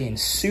freaking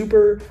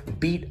super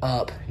beat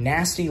up,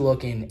 nasty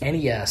looking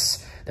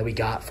NES that we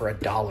got for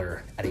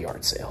 $1 at a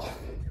yard sale?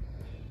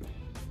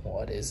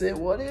 What is it?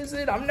 What is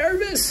it? I'm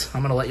nervous.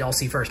 I'm gonna let y'all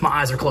see first. My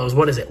eyes are closed.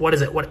 What is it? What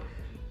is it? What?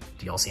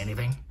 Do y'all see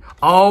anything?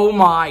 Oh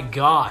my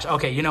gosh.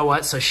 Okay, you know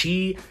what? So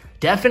she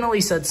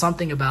definitely said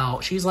something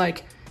about, she's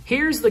like,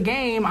 here's the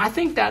game. I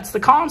think that's the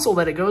console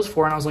that it goes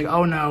for. And I was like,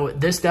 oh no,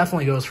 this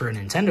definitely goes for a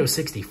Nintendo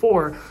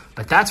 64.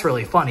 But that's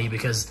really funny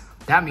because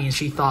that means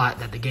she thought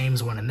that the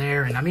games went in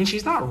there. And I mean,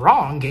 she's not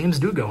wrong. Games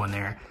do go in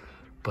there.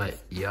 But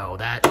yo,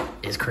 that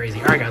is crazy.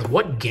 All right, guys,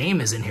 what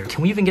game is in here?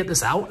 Can we even get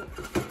this out?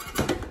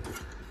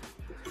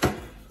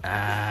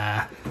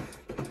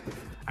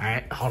 All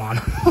right, hold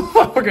on.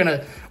 we're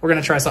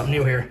gonna try something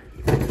new here.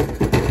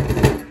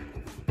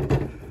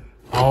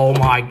 Oh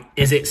my,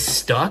 is it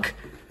stuck?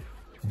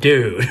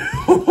 Dude.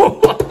 All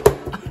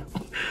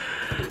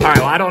right,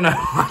 well, I don't know.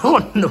 I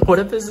don't know. What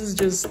if this is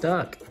just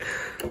stuck?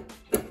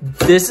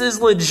 This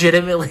is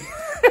legitimately...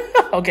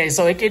 Okay,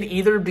 so it could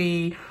either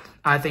be,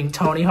 I think,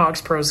 Tony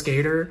Hawk's Pro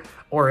Skater,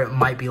 or it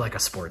might be like a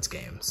sports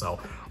game. So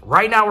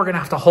right now we're going to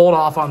have to hold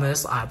off on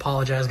this. I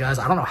apologize, guys.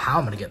 I don't know how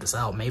I'm going to get this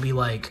out. Maybe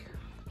like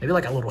a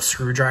little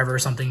screwdriver or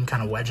something,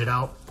 kind of wedge it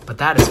out. But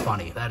that is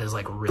funny. That is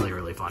like really,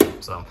 really funny.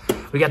 So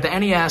we got the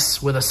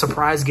NES with a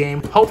surprise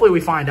game. Hopefully we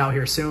find out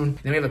here soon.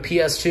 Then we have a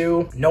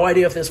PS2. No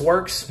idea if this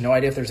works. No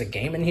idea if there's a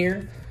game in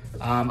here.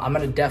 I'm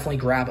going to definitely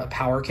grab a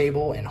power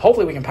cable, and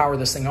hopefully we can power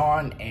this thing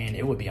on, and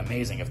it would be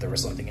amazing if there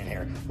was something in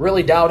here.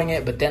 Really doubting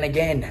it, but then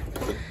again,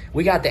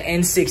 we got the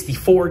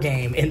N64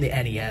 game in the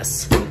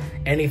NES.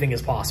 Anything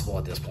is possible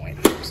at this point.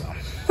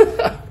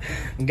 So,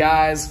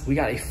 guys, we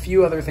got a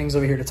few other things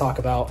over here to talk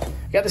about.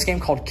 We got this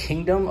game called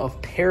Kingdom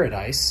of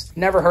Paradise.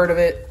 Never heard of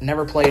it,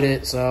 never played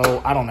it,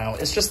 so I don't know.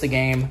 It's just the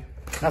game.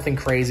 Nothing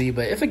crazy,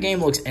 but if a game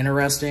looks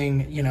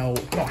interesting, you know,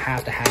 we don't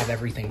have to have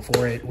everything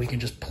for it. We can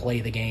just play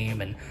the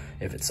game, and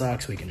if it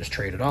sucks, we can just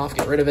trade it off,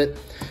 get rid of it.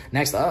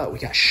 Next up, we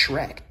got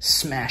Shrek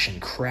Smash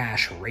and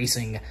Crash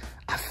Racing.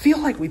 I feel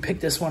like we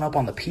picked this one up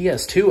on the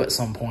PS2 at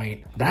some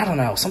point, but I don't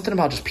know. Something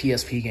about just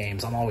PSP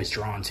games I'm always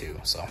drawn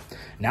to. So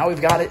now we've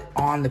got it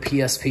on the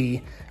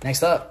PSP.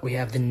 Next up, we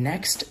have the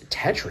next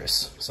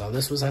Tetris. So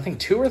this was, I think,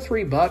 $2 or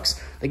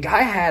 $3. The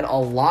guy had a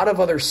lot of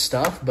other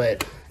stuff,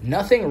 but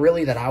nothing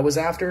really that I was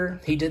after.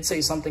 He did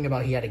say something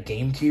about he had a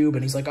GameCube,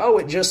 and he's like, oh,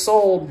 it just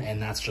sold.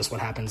 And that's just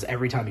what happens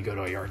every time you go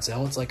to a yard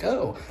sale. It's like,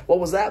 oh, what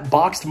was that?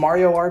 Boxed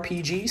Mario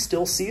RPG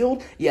still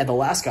sealed? Yeah, the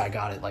last guy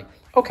got it. Like,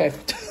 okay,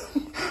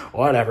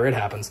 whatever, it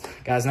happens.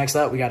 Guys, next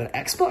up, we got an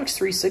Xbox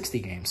 360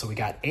 game. So we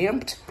got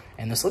Amped,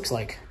 and this looks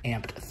like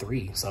Amped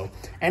 3. So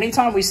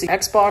anytime we see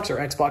Xbox or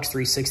Xbox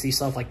 360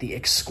 stuff, like the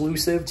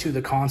exclusive to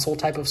the console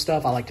type of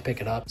stuff, I like to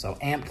pick it up. So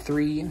Amped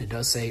 3, it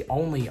does say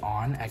only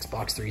on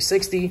Xbox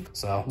 360.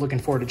 So looking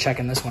forward to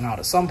checking this one out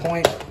at some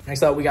point.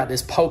 Next up, we got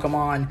this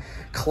Pokemon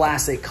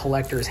Classic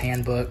Collector's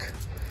Handbook.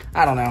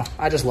 I don't know,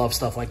 I just love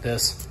stuff like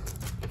this.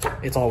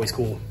 It's always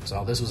cool.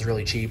 So this was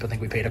really cheap. I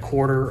think we paid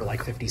 $0.25 or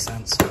like 50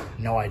 cents.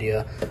 No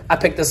idea. I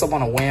picked this up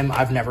on a whim.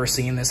 I've never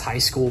seen this High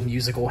School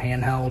Musical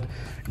handheld.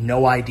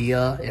 No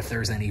idea if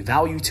there's any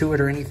value to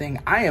it or anything.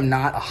 I am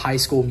not a High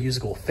School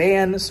Musical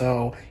fan,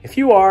 so if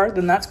you are,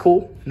 then that's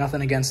cool.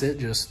 Nothing against it.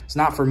 Just, it's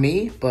not for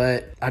me,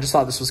 but I just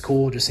thought this was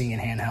cool just seeing it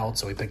handheld,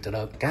 so we picked it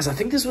up. Guys, I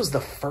think this was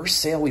the first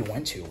sale we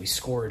went to. We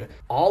scored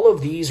all of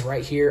these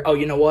right here. Oh,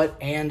 you know what?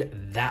 And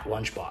that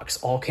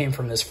lunchbox all came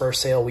from this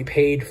first sale. We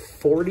paid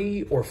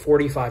 $40 or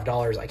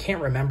 $45. I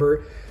can't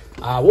remember.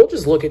 We'll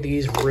just look at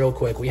these real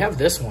quick. We have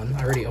this one.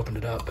 I already opened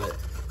it up, but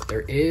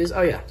there is,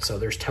 oh yeah, so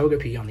there's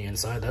Togepi on the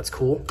inside. That's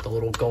cool. The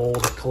little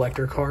gold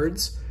collector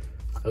cards.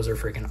 Those are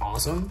freaking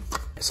awesome.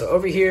 So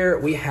over here,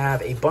 we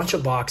have a bunch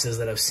of boxes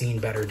that have seen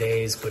better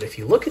days, but if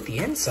you look at the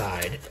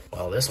inside,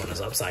 well, this one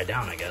is upside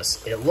down, I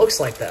guess. It looks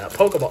like the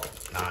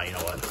Pokeball. Nah, you know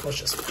what? Let's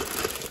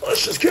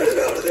just get it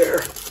out of there.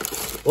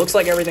 Looks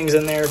like everything's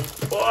in there,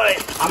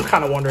 but I'm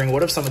kind of wondering,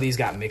 what if some of these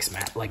got mix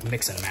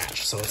and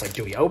match? So it's like,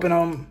 do we open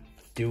them?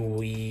 Do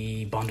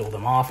we bundle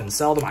them off and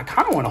sell them? I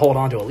kind of want to hold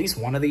on to at least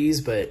one of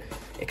these, but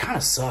it kind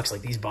of sucks.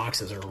 Like, these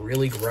boxes are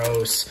really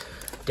gross.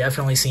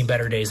 Definitely seen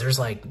better days. There's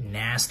like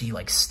nasty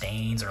like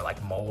stains or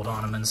like mold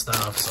on them and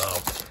stuff.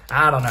 So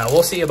I don't know.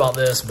 We'll see about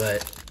this,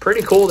 but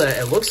pretty cool that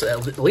it looks,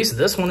 at least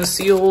this one is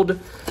sealed.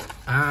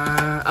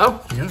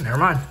 Oh, yeah, never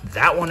mind.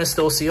 That one is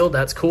still sealed.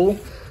 That's cool.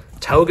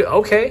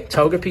 Okay,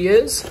 Togepi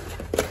is.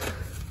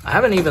 I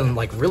haven't even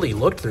like really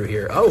looked through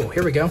here. Oh,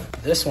 here we go.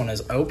 This one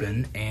is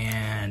open,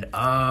 and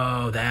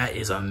oh, that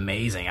is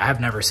amazing. I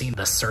have never seen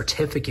the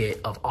certificate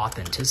of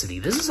authenticity.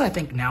 This is, I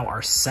think, now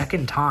our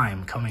second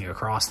time coming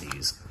across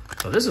these.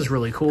 So this is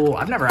really cool.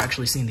 I've never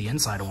actually seen the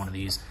inside of one of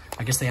these.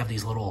 I guess they have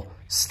these little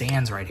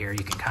stands right here.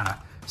 You can kind of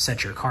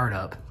set your card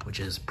up, which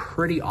is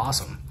pretty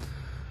awesome.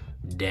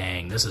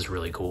 Dang, this is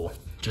really cool.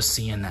 Just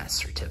seeing that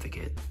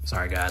certificate.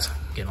 Sorry guys,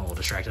 getting a little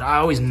distracted. I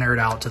always nerd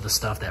out to the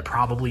stuff that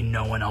probably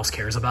no one else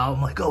cares about.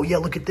 I'm like, oh yeah,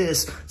 look at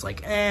this. It's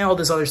like, all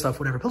this other stuff,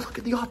 whatever, but look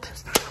at the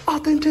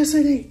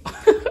authenticity.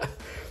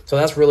 So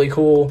that's really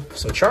cool.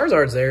 So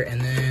Charizard's there,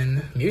 and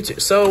then Mewtwo.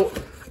 So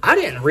I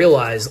didn't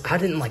realize, I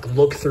didn't like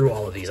look through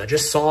all of these. I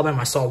just saw them,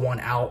 I saw one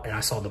out, and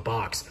I saw the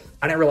box.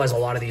 I didn't realize a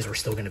lot of these were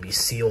still gonna be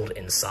sealed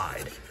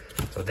inside.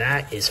 So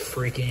that is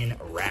freaking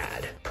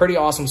rad. Pretty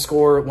awesome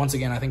score. Once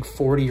again, I think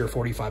 40 or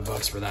 45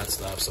 bucks for that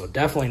stuff. So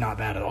definitely not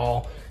bad at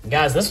all. And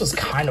guys, this was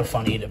kind of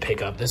funny to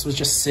pick up. This was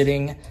just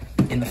sitting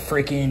in the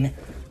freaking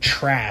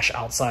trash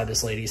outside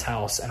this lady's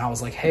house. And I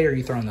was like, hey, are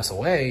you throwing this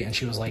away? And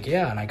she was like,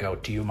 yeah. And I go,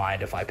 do you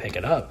mind if I pick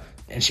it up?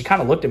 And she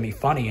kind of looked at me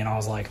funny, and I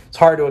was like, it's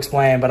hard to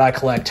explain, but I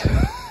collect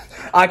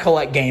I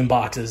collect game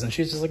boxes. And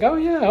she's just like, oh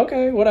yeah,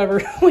 okay,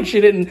 whatever. Like,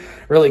 she didn't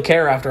really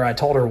care after I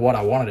told her what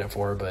I wanted it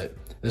for, but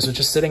This was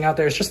just sitting out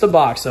there. It's just a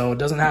box, so it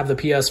doesn't have the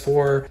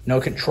PS4, no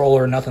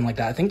controller, nothing like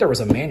that. I think there was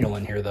a manual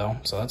in here though,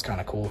 so that's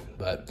kind of cool.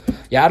 But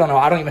yeah, I don't know.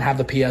 I don't even have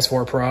the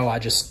PS4 Pro. I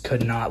just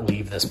could not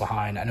leave this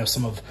behind. I know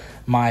some of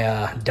my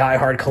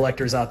diehard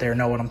collectors out there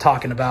know what I'm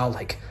talking about.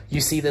 Like, you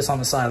see this on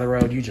the side of the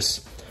road, you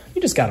just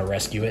got to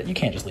rescue it. You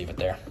can't just leave it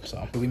there.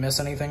 So, did we miss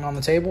anything on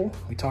the table?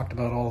 We talked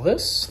about all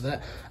this.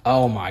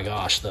 Oh my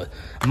gosh,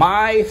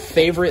 my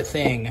favorite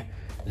thing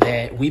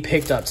that we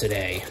picked up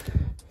today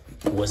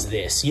was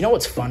this. You know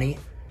what's funny?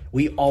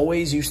 We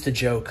always used to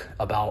joke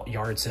about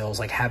yard sales,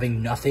 like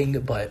having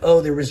nothing but, oh,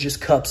 there was just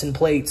cups and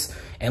plates.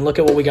 And look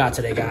at what we got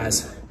today,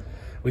 guys.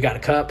 We got a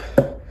cup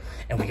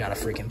and we got a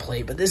freaking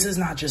plate. But this is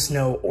not just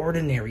no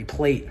ordinary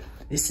plate.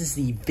 This is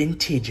the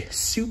vintage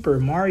Super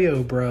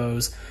Mario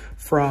Bros.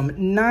 From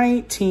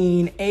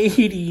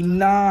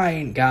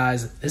 1989.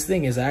 Guys, this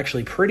thing is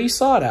actually pretty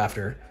sought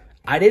after.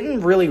 I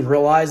didn't really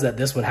realize that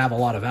this would have a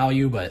lot of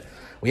value, but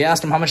we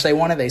asked them how much they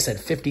wanted. They said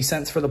 50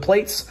 cents for the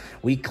plates.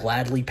 We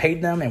gladly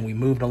paid them and we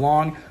moved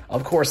along.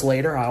 Of course,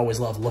 later, I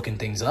always love looking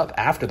things up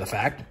after the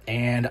fact.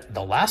 And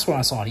the last one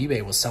I saw on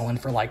eBay was selling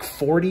for like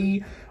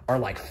 40 or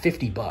like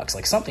 50 bucks,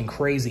 like something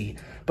crazy.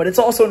 But it's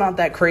also not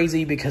that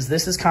crazy because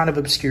this is kind of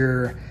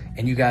obscure.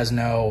 And you guys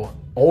know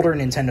older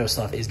Nintendo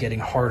stuff is getting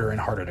harder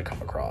and harder to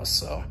come across.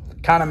 So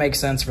kind of makes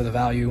sense for the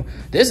value.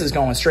 This is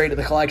going straight to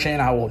the collection.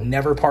 I will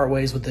never part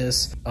ways with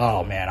this.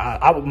 Oh man,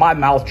 my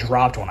mouth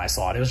dropped when I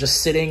saw it. It was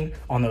just sitting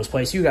on those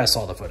plates. You guys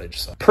saw the footage.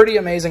 So pretty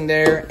amazing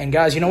there. And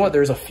guys, you know what?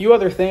 There's a few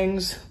other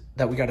things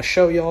that we got to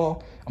show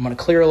y'all. I'm going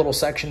to clear a little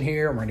section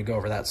here. And we're going to go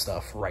over that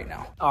stuff right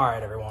now. All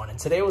right, everyone. And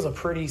today was a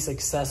pretty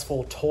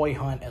successful toy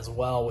hunt as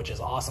well, which is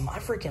awesome. I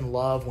freaking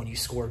love when you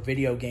score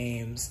video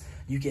games.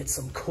 You get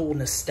some cool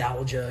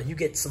nostalgia. You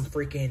get some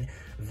freaking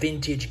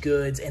vintage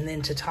goods. And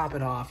then to top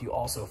it off, you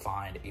also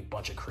find a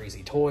bunch of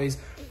crazy toys.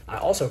 I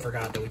also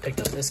forgot that we picked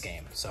up this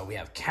game. So we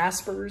have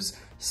Casper's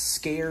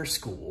Scare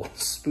School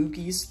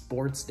Spooky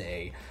Sports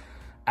Day.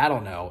 I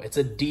don't know. It's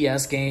a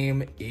DS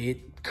game.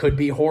 It could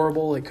be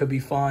horrible. It could be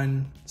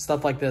fun.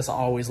 Stuff like this I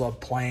always love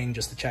playing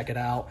just to check it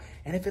out.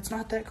 And if it's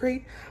not that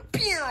great,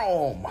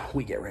 boom,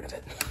 we get rid of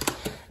it.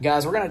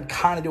 Guys, we're going to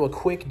kind of do a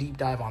quick deep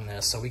dive on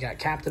this. So we got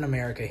Captain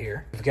America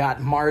here. We've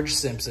got Marge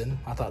Simpson.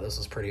 I thought this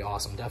was pretty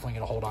awesome. Definitely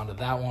going to hold on to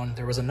that one.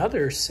 There was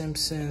another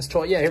Simpsons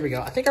toy. Yeah, here we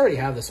go. I think I already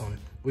have this one.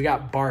 We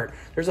got Bart.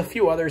 There's a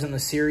few others in the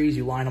series.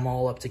 You line them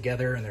all up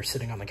together and they're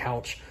sitting on the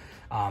couch.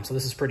 So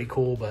this is pretty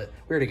cool, but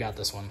we already got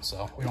this one,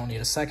 so we don't need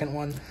a second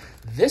one.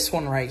 This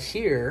one right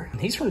here,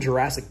 he's from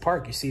Jurassic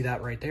Park. You see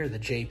that right there, the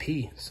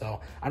JP.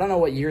 So I don't know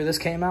what year this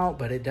came out,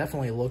 but it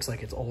definitely looks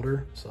like it's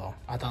older. So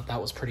I thought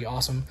that was pretty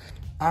awesome.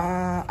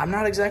 I'm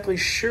not exactly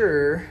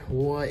sure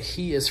what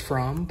he is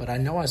from, but I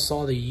know I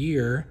saw the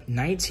year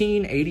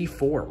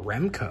 1984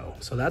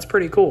 Remco. So that's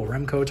pretty cool.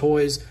 Remco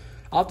toys.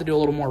 I'll have to do a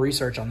little more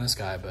research on this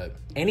guy, but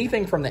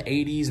anything from the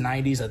 80s,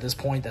 90s at this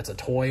point that's a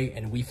toy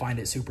and we find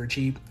it super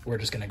cheap, we're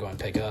just gonna go and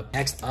pick up.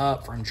 Next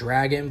up, from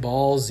Dragon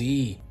Ball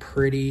Z.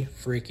 Pretty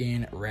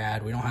freaking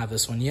rad. We don't have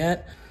this one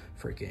yet.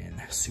 Freaking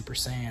Super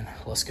Saiyan.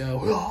 Let's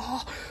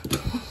go.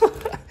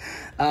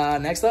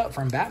 Next up,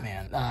 from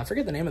Batman. I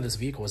forget the name of this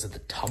vehicle. Is it the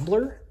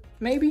Tumbler,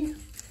 maybe?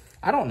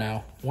 I don't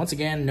know. Once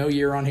again, no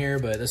year on here,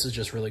 but this is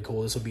just really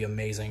cool. This will be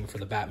amazing for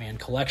the Batman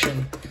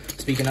collection.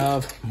 Speaking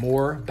of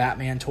more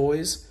Batman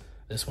toys,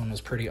 this one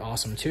was pretty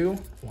awesome too.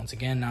 Once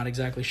again, not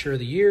exactly sure of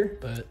the year,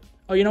 but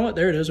oh, you know what?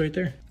 There it is right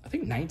there. I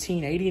think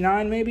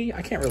 1989 maybe.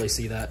 I can't really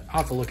see that.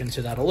 I'll have to look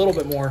into that a little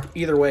bit more.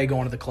 Either way,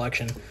 going to the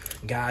collection.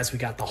 Guys, we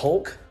got the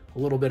Hulk. A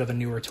little bit of a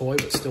newer toy,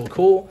 but still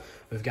cool.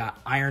 We've got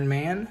Iron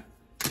Man.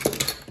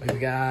 We've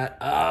got,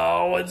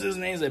 oh, what's his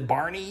name? Is it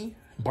Barney?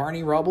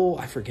 Barney Rubble?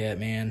 I forget,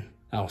 man.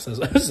 Oh, it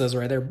says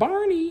right there,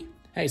 Barney.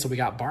 Hey, so we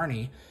got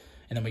Barney,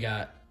 and then we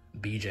got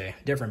BJ.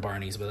 Different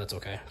Barneys, but that's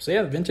okay. So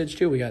yeah, vintage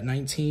too. We got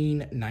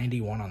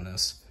 1991 on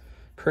this.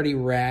 Pretty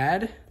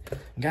rad.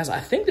 And guys,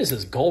 I think this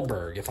is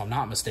Goldberg, if I'm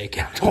not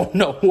mistaken. I don't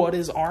know what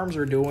his arms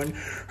are doing.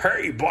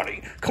 Hey,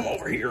 buddy, come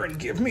over here and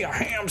give me a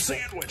ham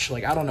sandwich.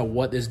 Like, I don't know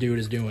what this dude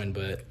is doing,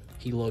 but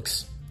he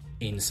looks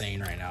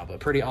insane right now, but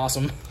pretty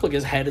awesome. Look,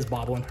 his head is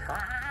bobbling.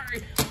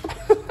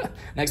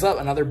 Next up,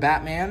 another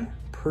Batman.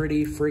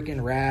 Pretty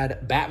freaking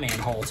rad Batman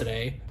haul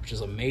today, which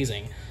is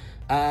amazing.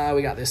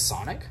 We got this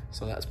Sonic,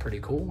 so that's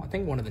pretty cool. I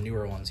think one of the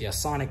newer ones. Yeah,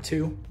 Sonic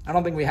 2. I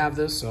don't think we have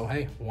this, so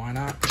hey, why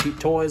not? Cheap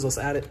toys, let's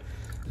add it.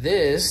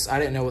 This, I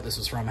didn't know what this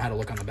was from. I had to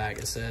look on the back.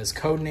 It says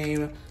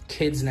codename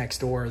Kids Next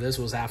Door. This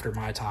was after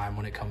my time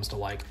when it comes to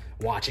like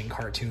watching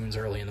cartoons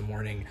early in the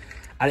morning.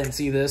 I didn't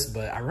see this,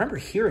 but I remember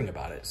hearing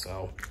about it,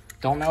 so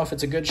don't know if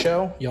it's a good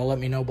show. Y'all let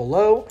me know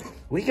below.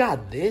 We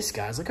got this,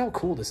 guys. Look how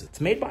cool this is.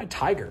 It's made by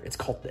Tiger. It's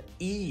called the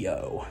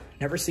EO.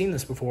 Never seen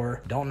this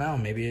before. Don't know.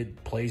 Maybe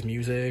it plays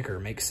music or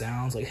makes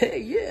sounds like, hey,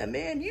 yeah,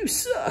 man, you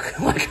suck.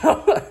 Like,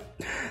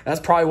 that's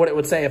probably what it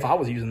would say if I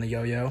was using the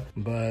yo-yo,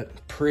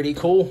 but pretty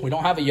cool. We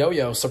don't have a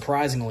yo-yo,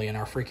 surprisingly, in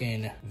our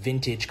freaking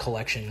vintage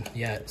collection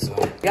yet. So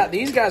yeah,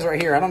 these guys right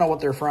here, I don't know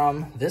what they're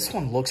from. This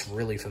one looks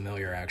really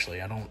familiar,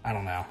 actually. I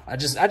don't know. I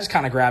just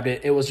kind of grabbed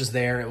it. It was just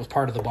there. It was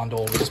part of the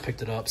bundle. We just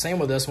picked it up. Same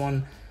with this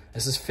one.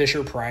 This is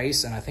Fisher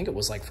Price, and I think it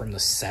was like from the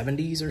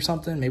 70s or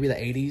something, maybe the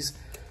 80s.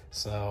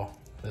 So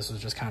this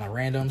was just kind of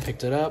random,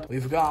 picked it up.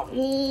 We've got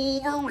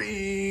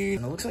Wolverine.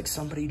 And it looks like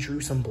somebody drew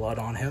some blood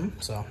on him,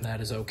 so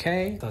that is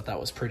okay. Thought that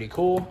was pretty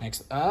cool.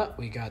 Next up,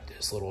 we got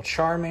this little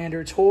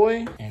Charmander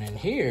toy. And in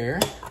here,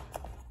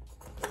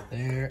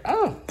 there's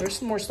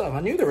some more stuff. I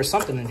knew there was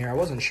something in here. I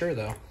wasn't sure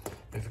though.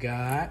 We've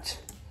got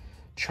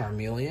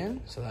Charmeleon,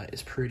 so that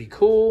is pretty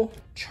cool.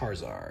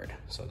 Charizard,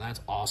 so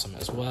that's awesome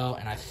as well.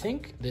 And I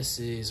think this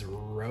is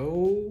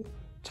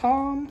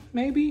Rotom,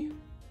 maybe?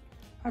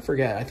 I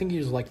forget. I think he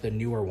was like the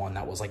newer one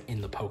that was like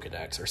in the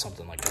Pokedex or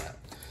something like that.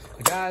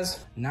 But guys,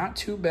 not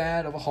too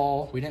bad of a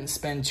haul. We didn't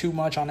spend too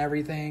much on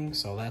everything,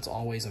 so that's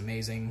always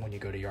amazing when you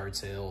go to yard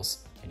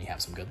sales and you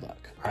have some good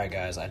luck. All right,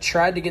 guys, I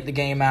tried to get the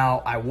game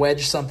out. I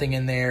wedged something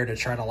in there to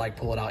try to like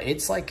pull it out.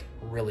 It's like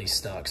really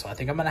stuck, so I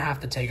think I'm gonna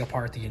have to take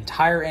apart the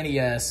entire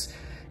NES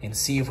and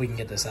see if we can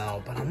get this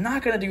out. But I'm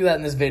not gonna do that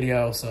in this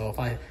video, so if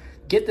I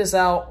get this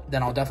out,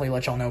 then I'll definitely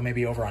let y'all know,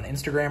 maybe over on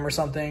Instagram or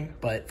something.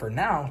 But for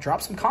now,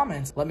 drop some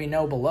comments. Let me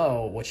know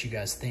below what you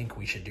guys think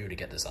we should do to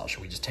get this out.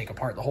 Should we just take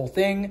apart the whole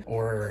thing?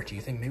 Or do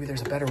you think maybe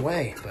there's a better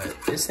way? But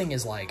this thing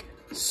is like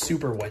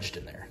super wedged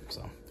in there.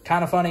 So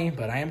kind of funny,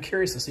 but I am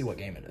curious to see what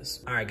game it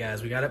is. All right,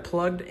 guys, we got it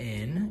plugged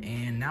in.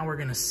 And now we're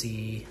gonna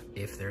see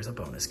if there's a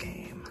bonus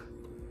game.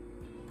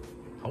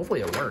 Hopefully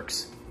it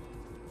works.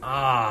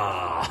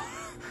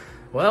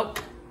 Well,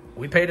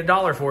 we paid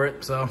 $1 for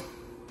it, so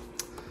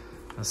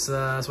that's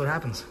what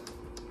happens.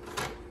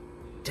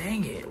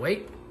 Dang it,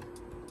 wait.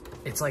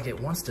 It's like it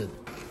wants to.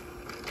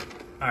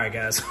 All right,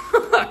 guys.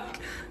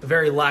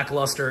 Very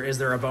lackluster. Is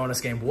there a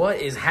bonus game? What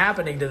is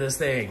happening to this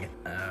thing?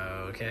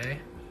 Okay.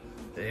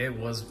 It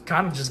was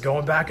kind of just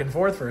going back and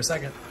forth for a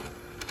second.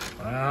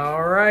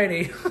 All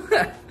righty.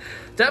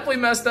 Definitely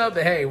messed up,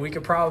 but hey, we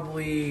could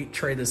probably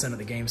trade this in at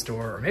the game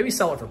store or maybe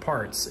sell it for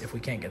parts if we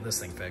can't get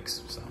this thing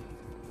fixed, so.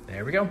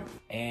 There we go.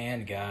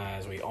 And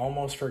guys, we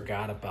almost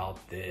forgot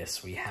about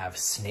this. We have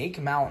Snake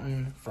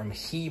Mountain from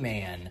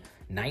He-Man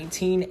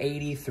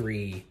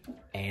 1983,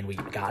 and we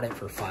got it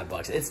for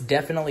 $5. It's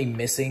definitely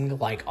missing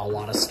like a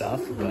lot of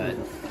stuff, but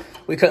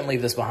we couldn't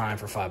leave this behind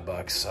for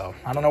 $5. So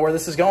I don't know where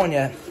this is going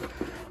yet.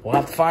 We'll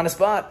have to find a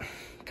spot.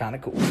 Kind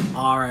of cool.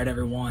 All right,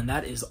 everyone,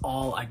 that is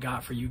all I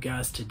got for you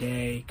guys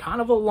today.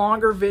 Kind of a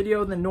longer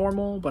video than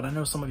normal, but I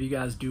know some of you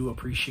guys do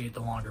appreciate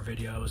the longer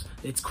videos.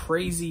 It's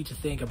crazy to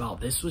think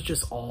about. This was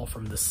just all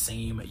from the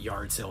same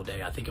yard sale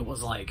day. I think it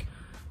was like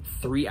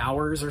 3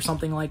 hours or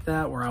something like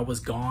that where I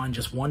was gone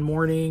just one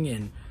morning,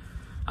 and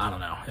I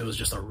don't know. It was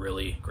just a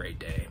really great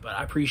day. But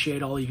I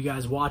appreciate all of you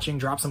guys watching.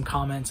 Drop some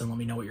comments and let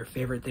me know what your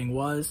favorite thing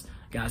was.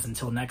 Guys,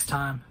 until next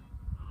time,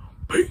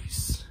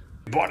 peace.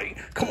 Buddy,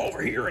 come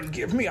over here and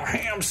give me a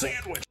ham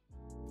sandwich.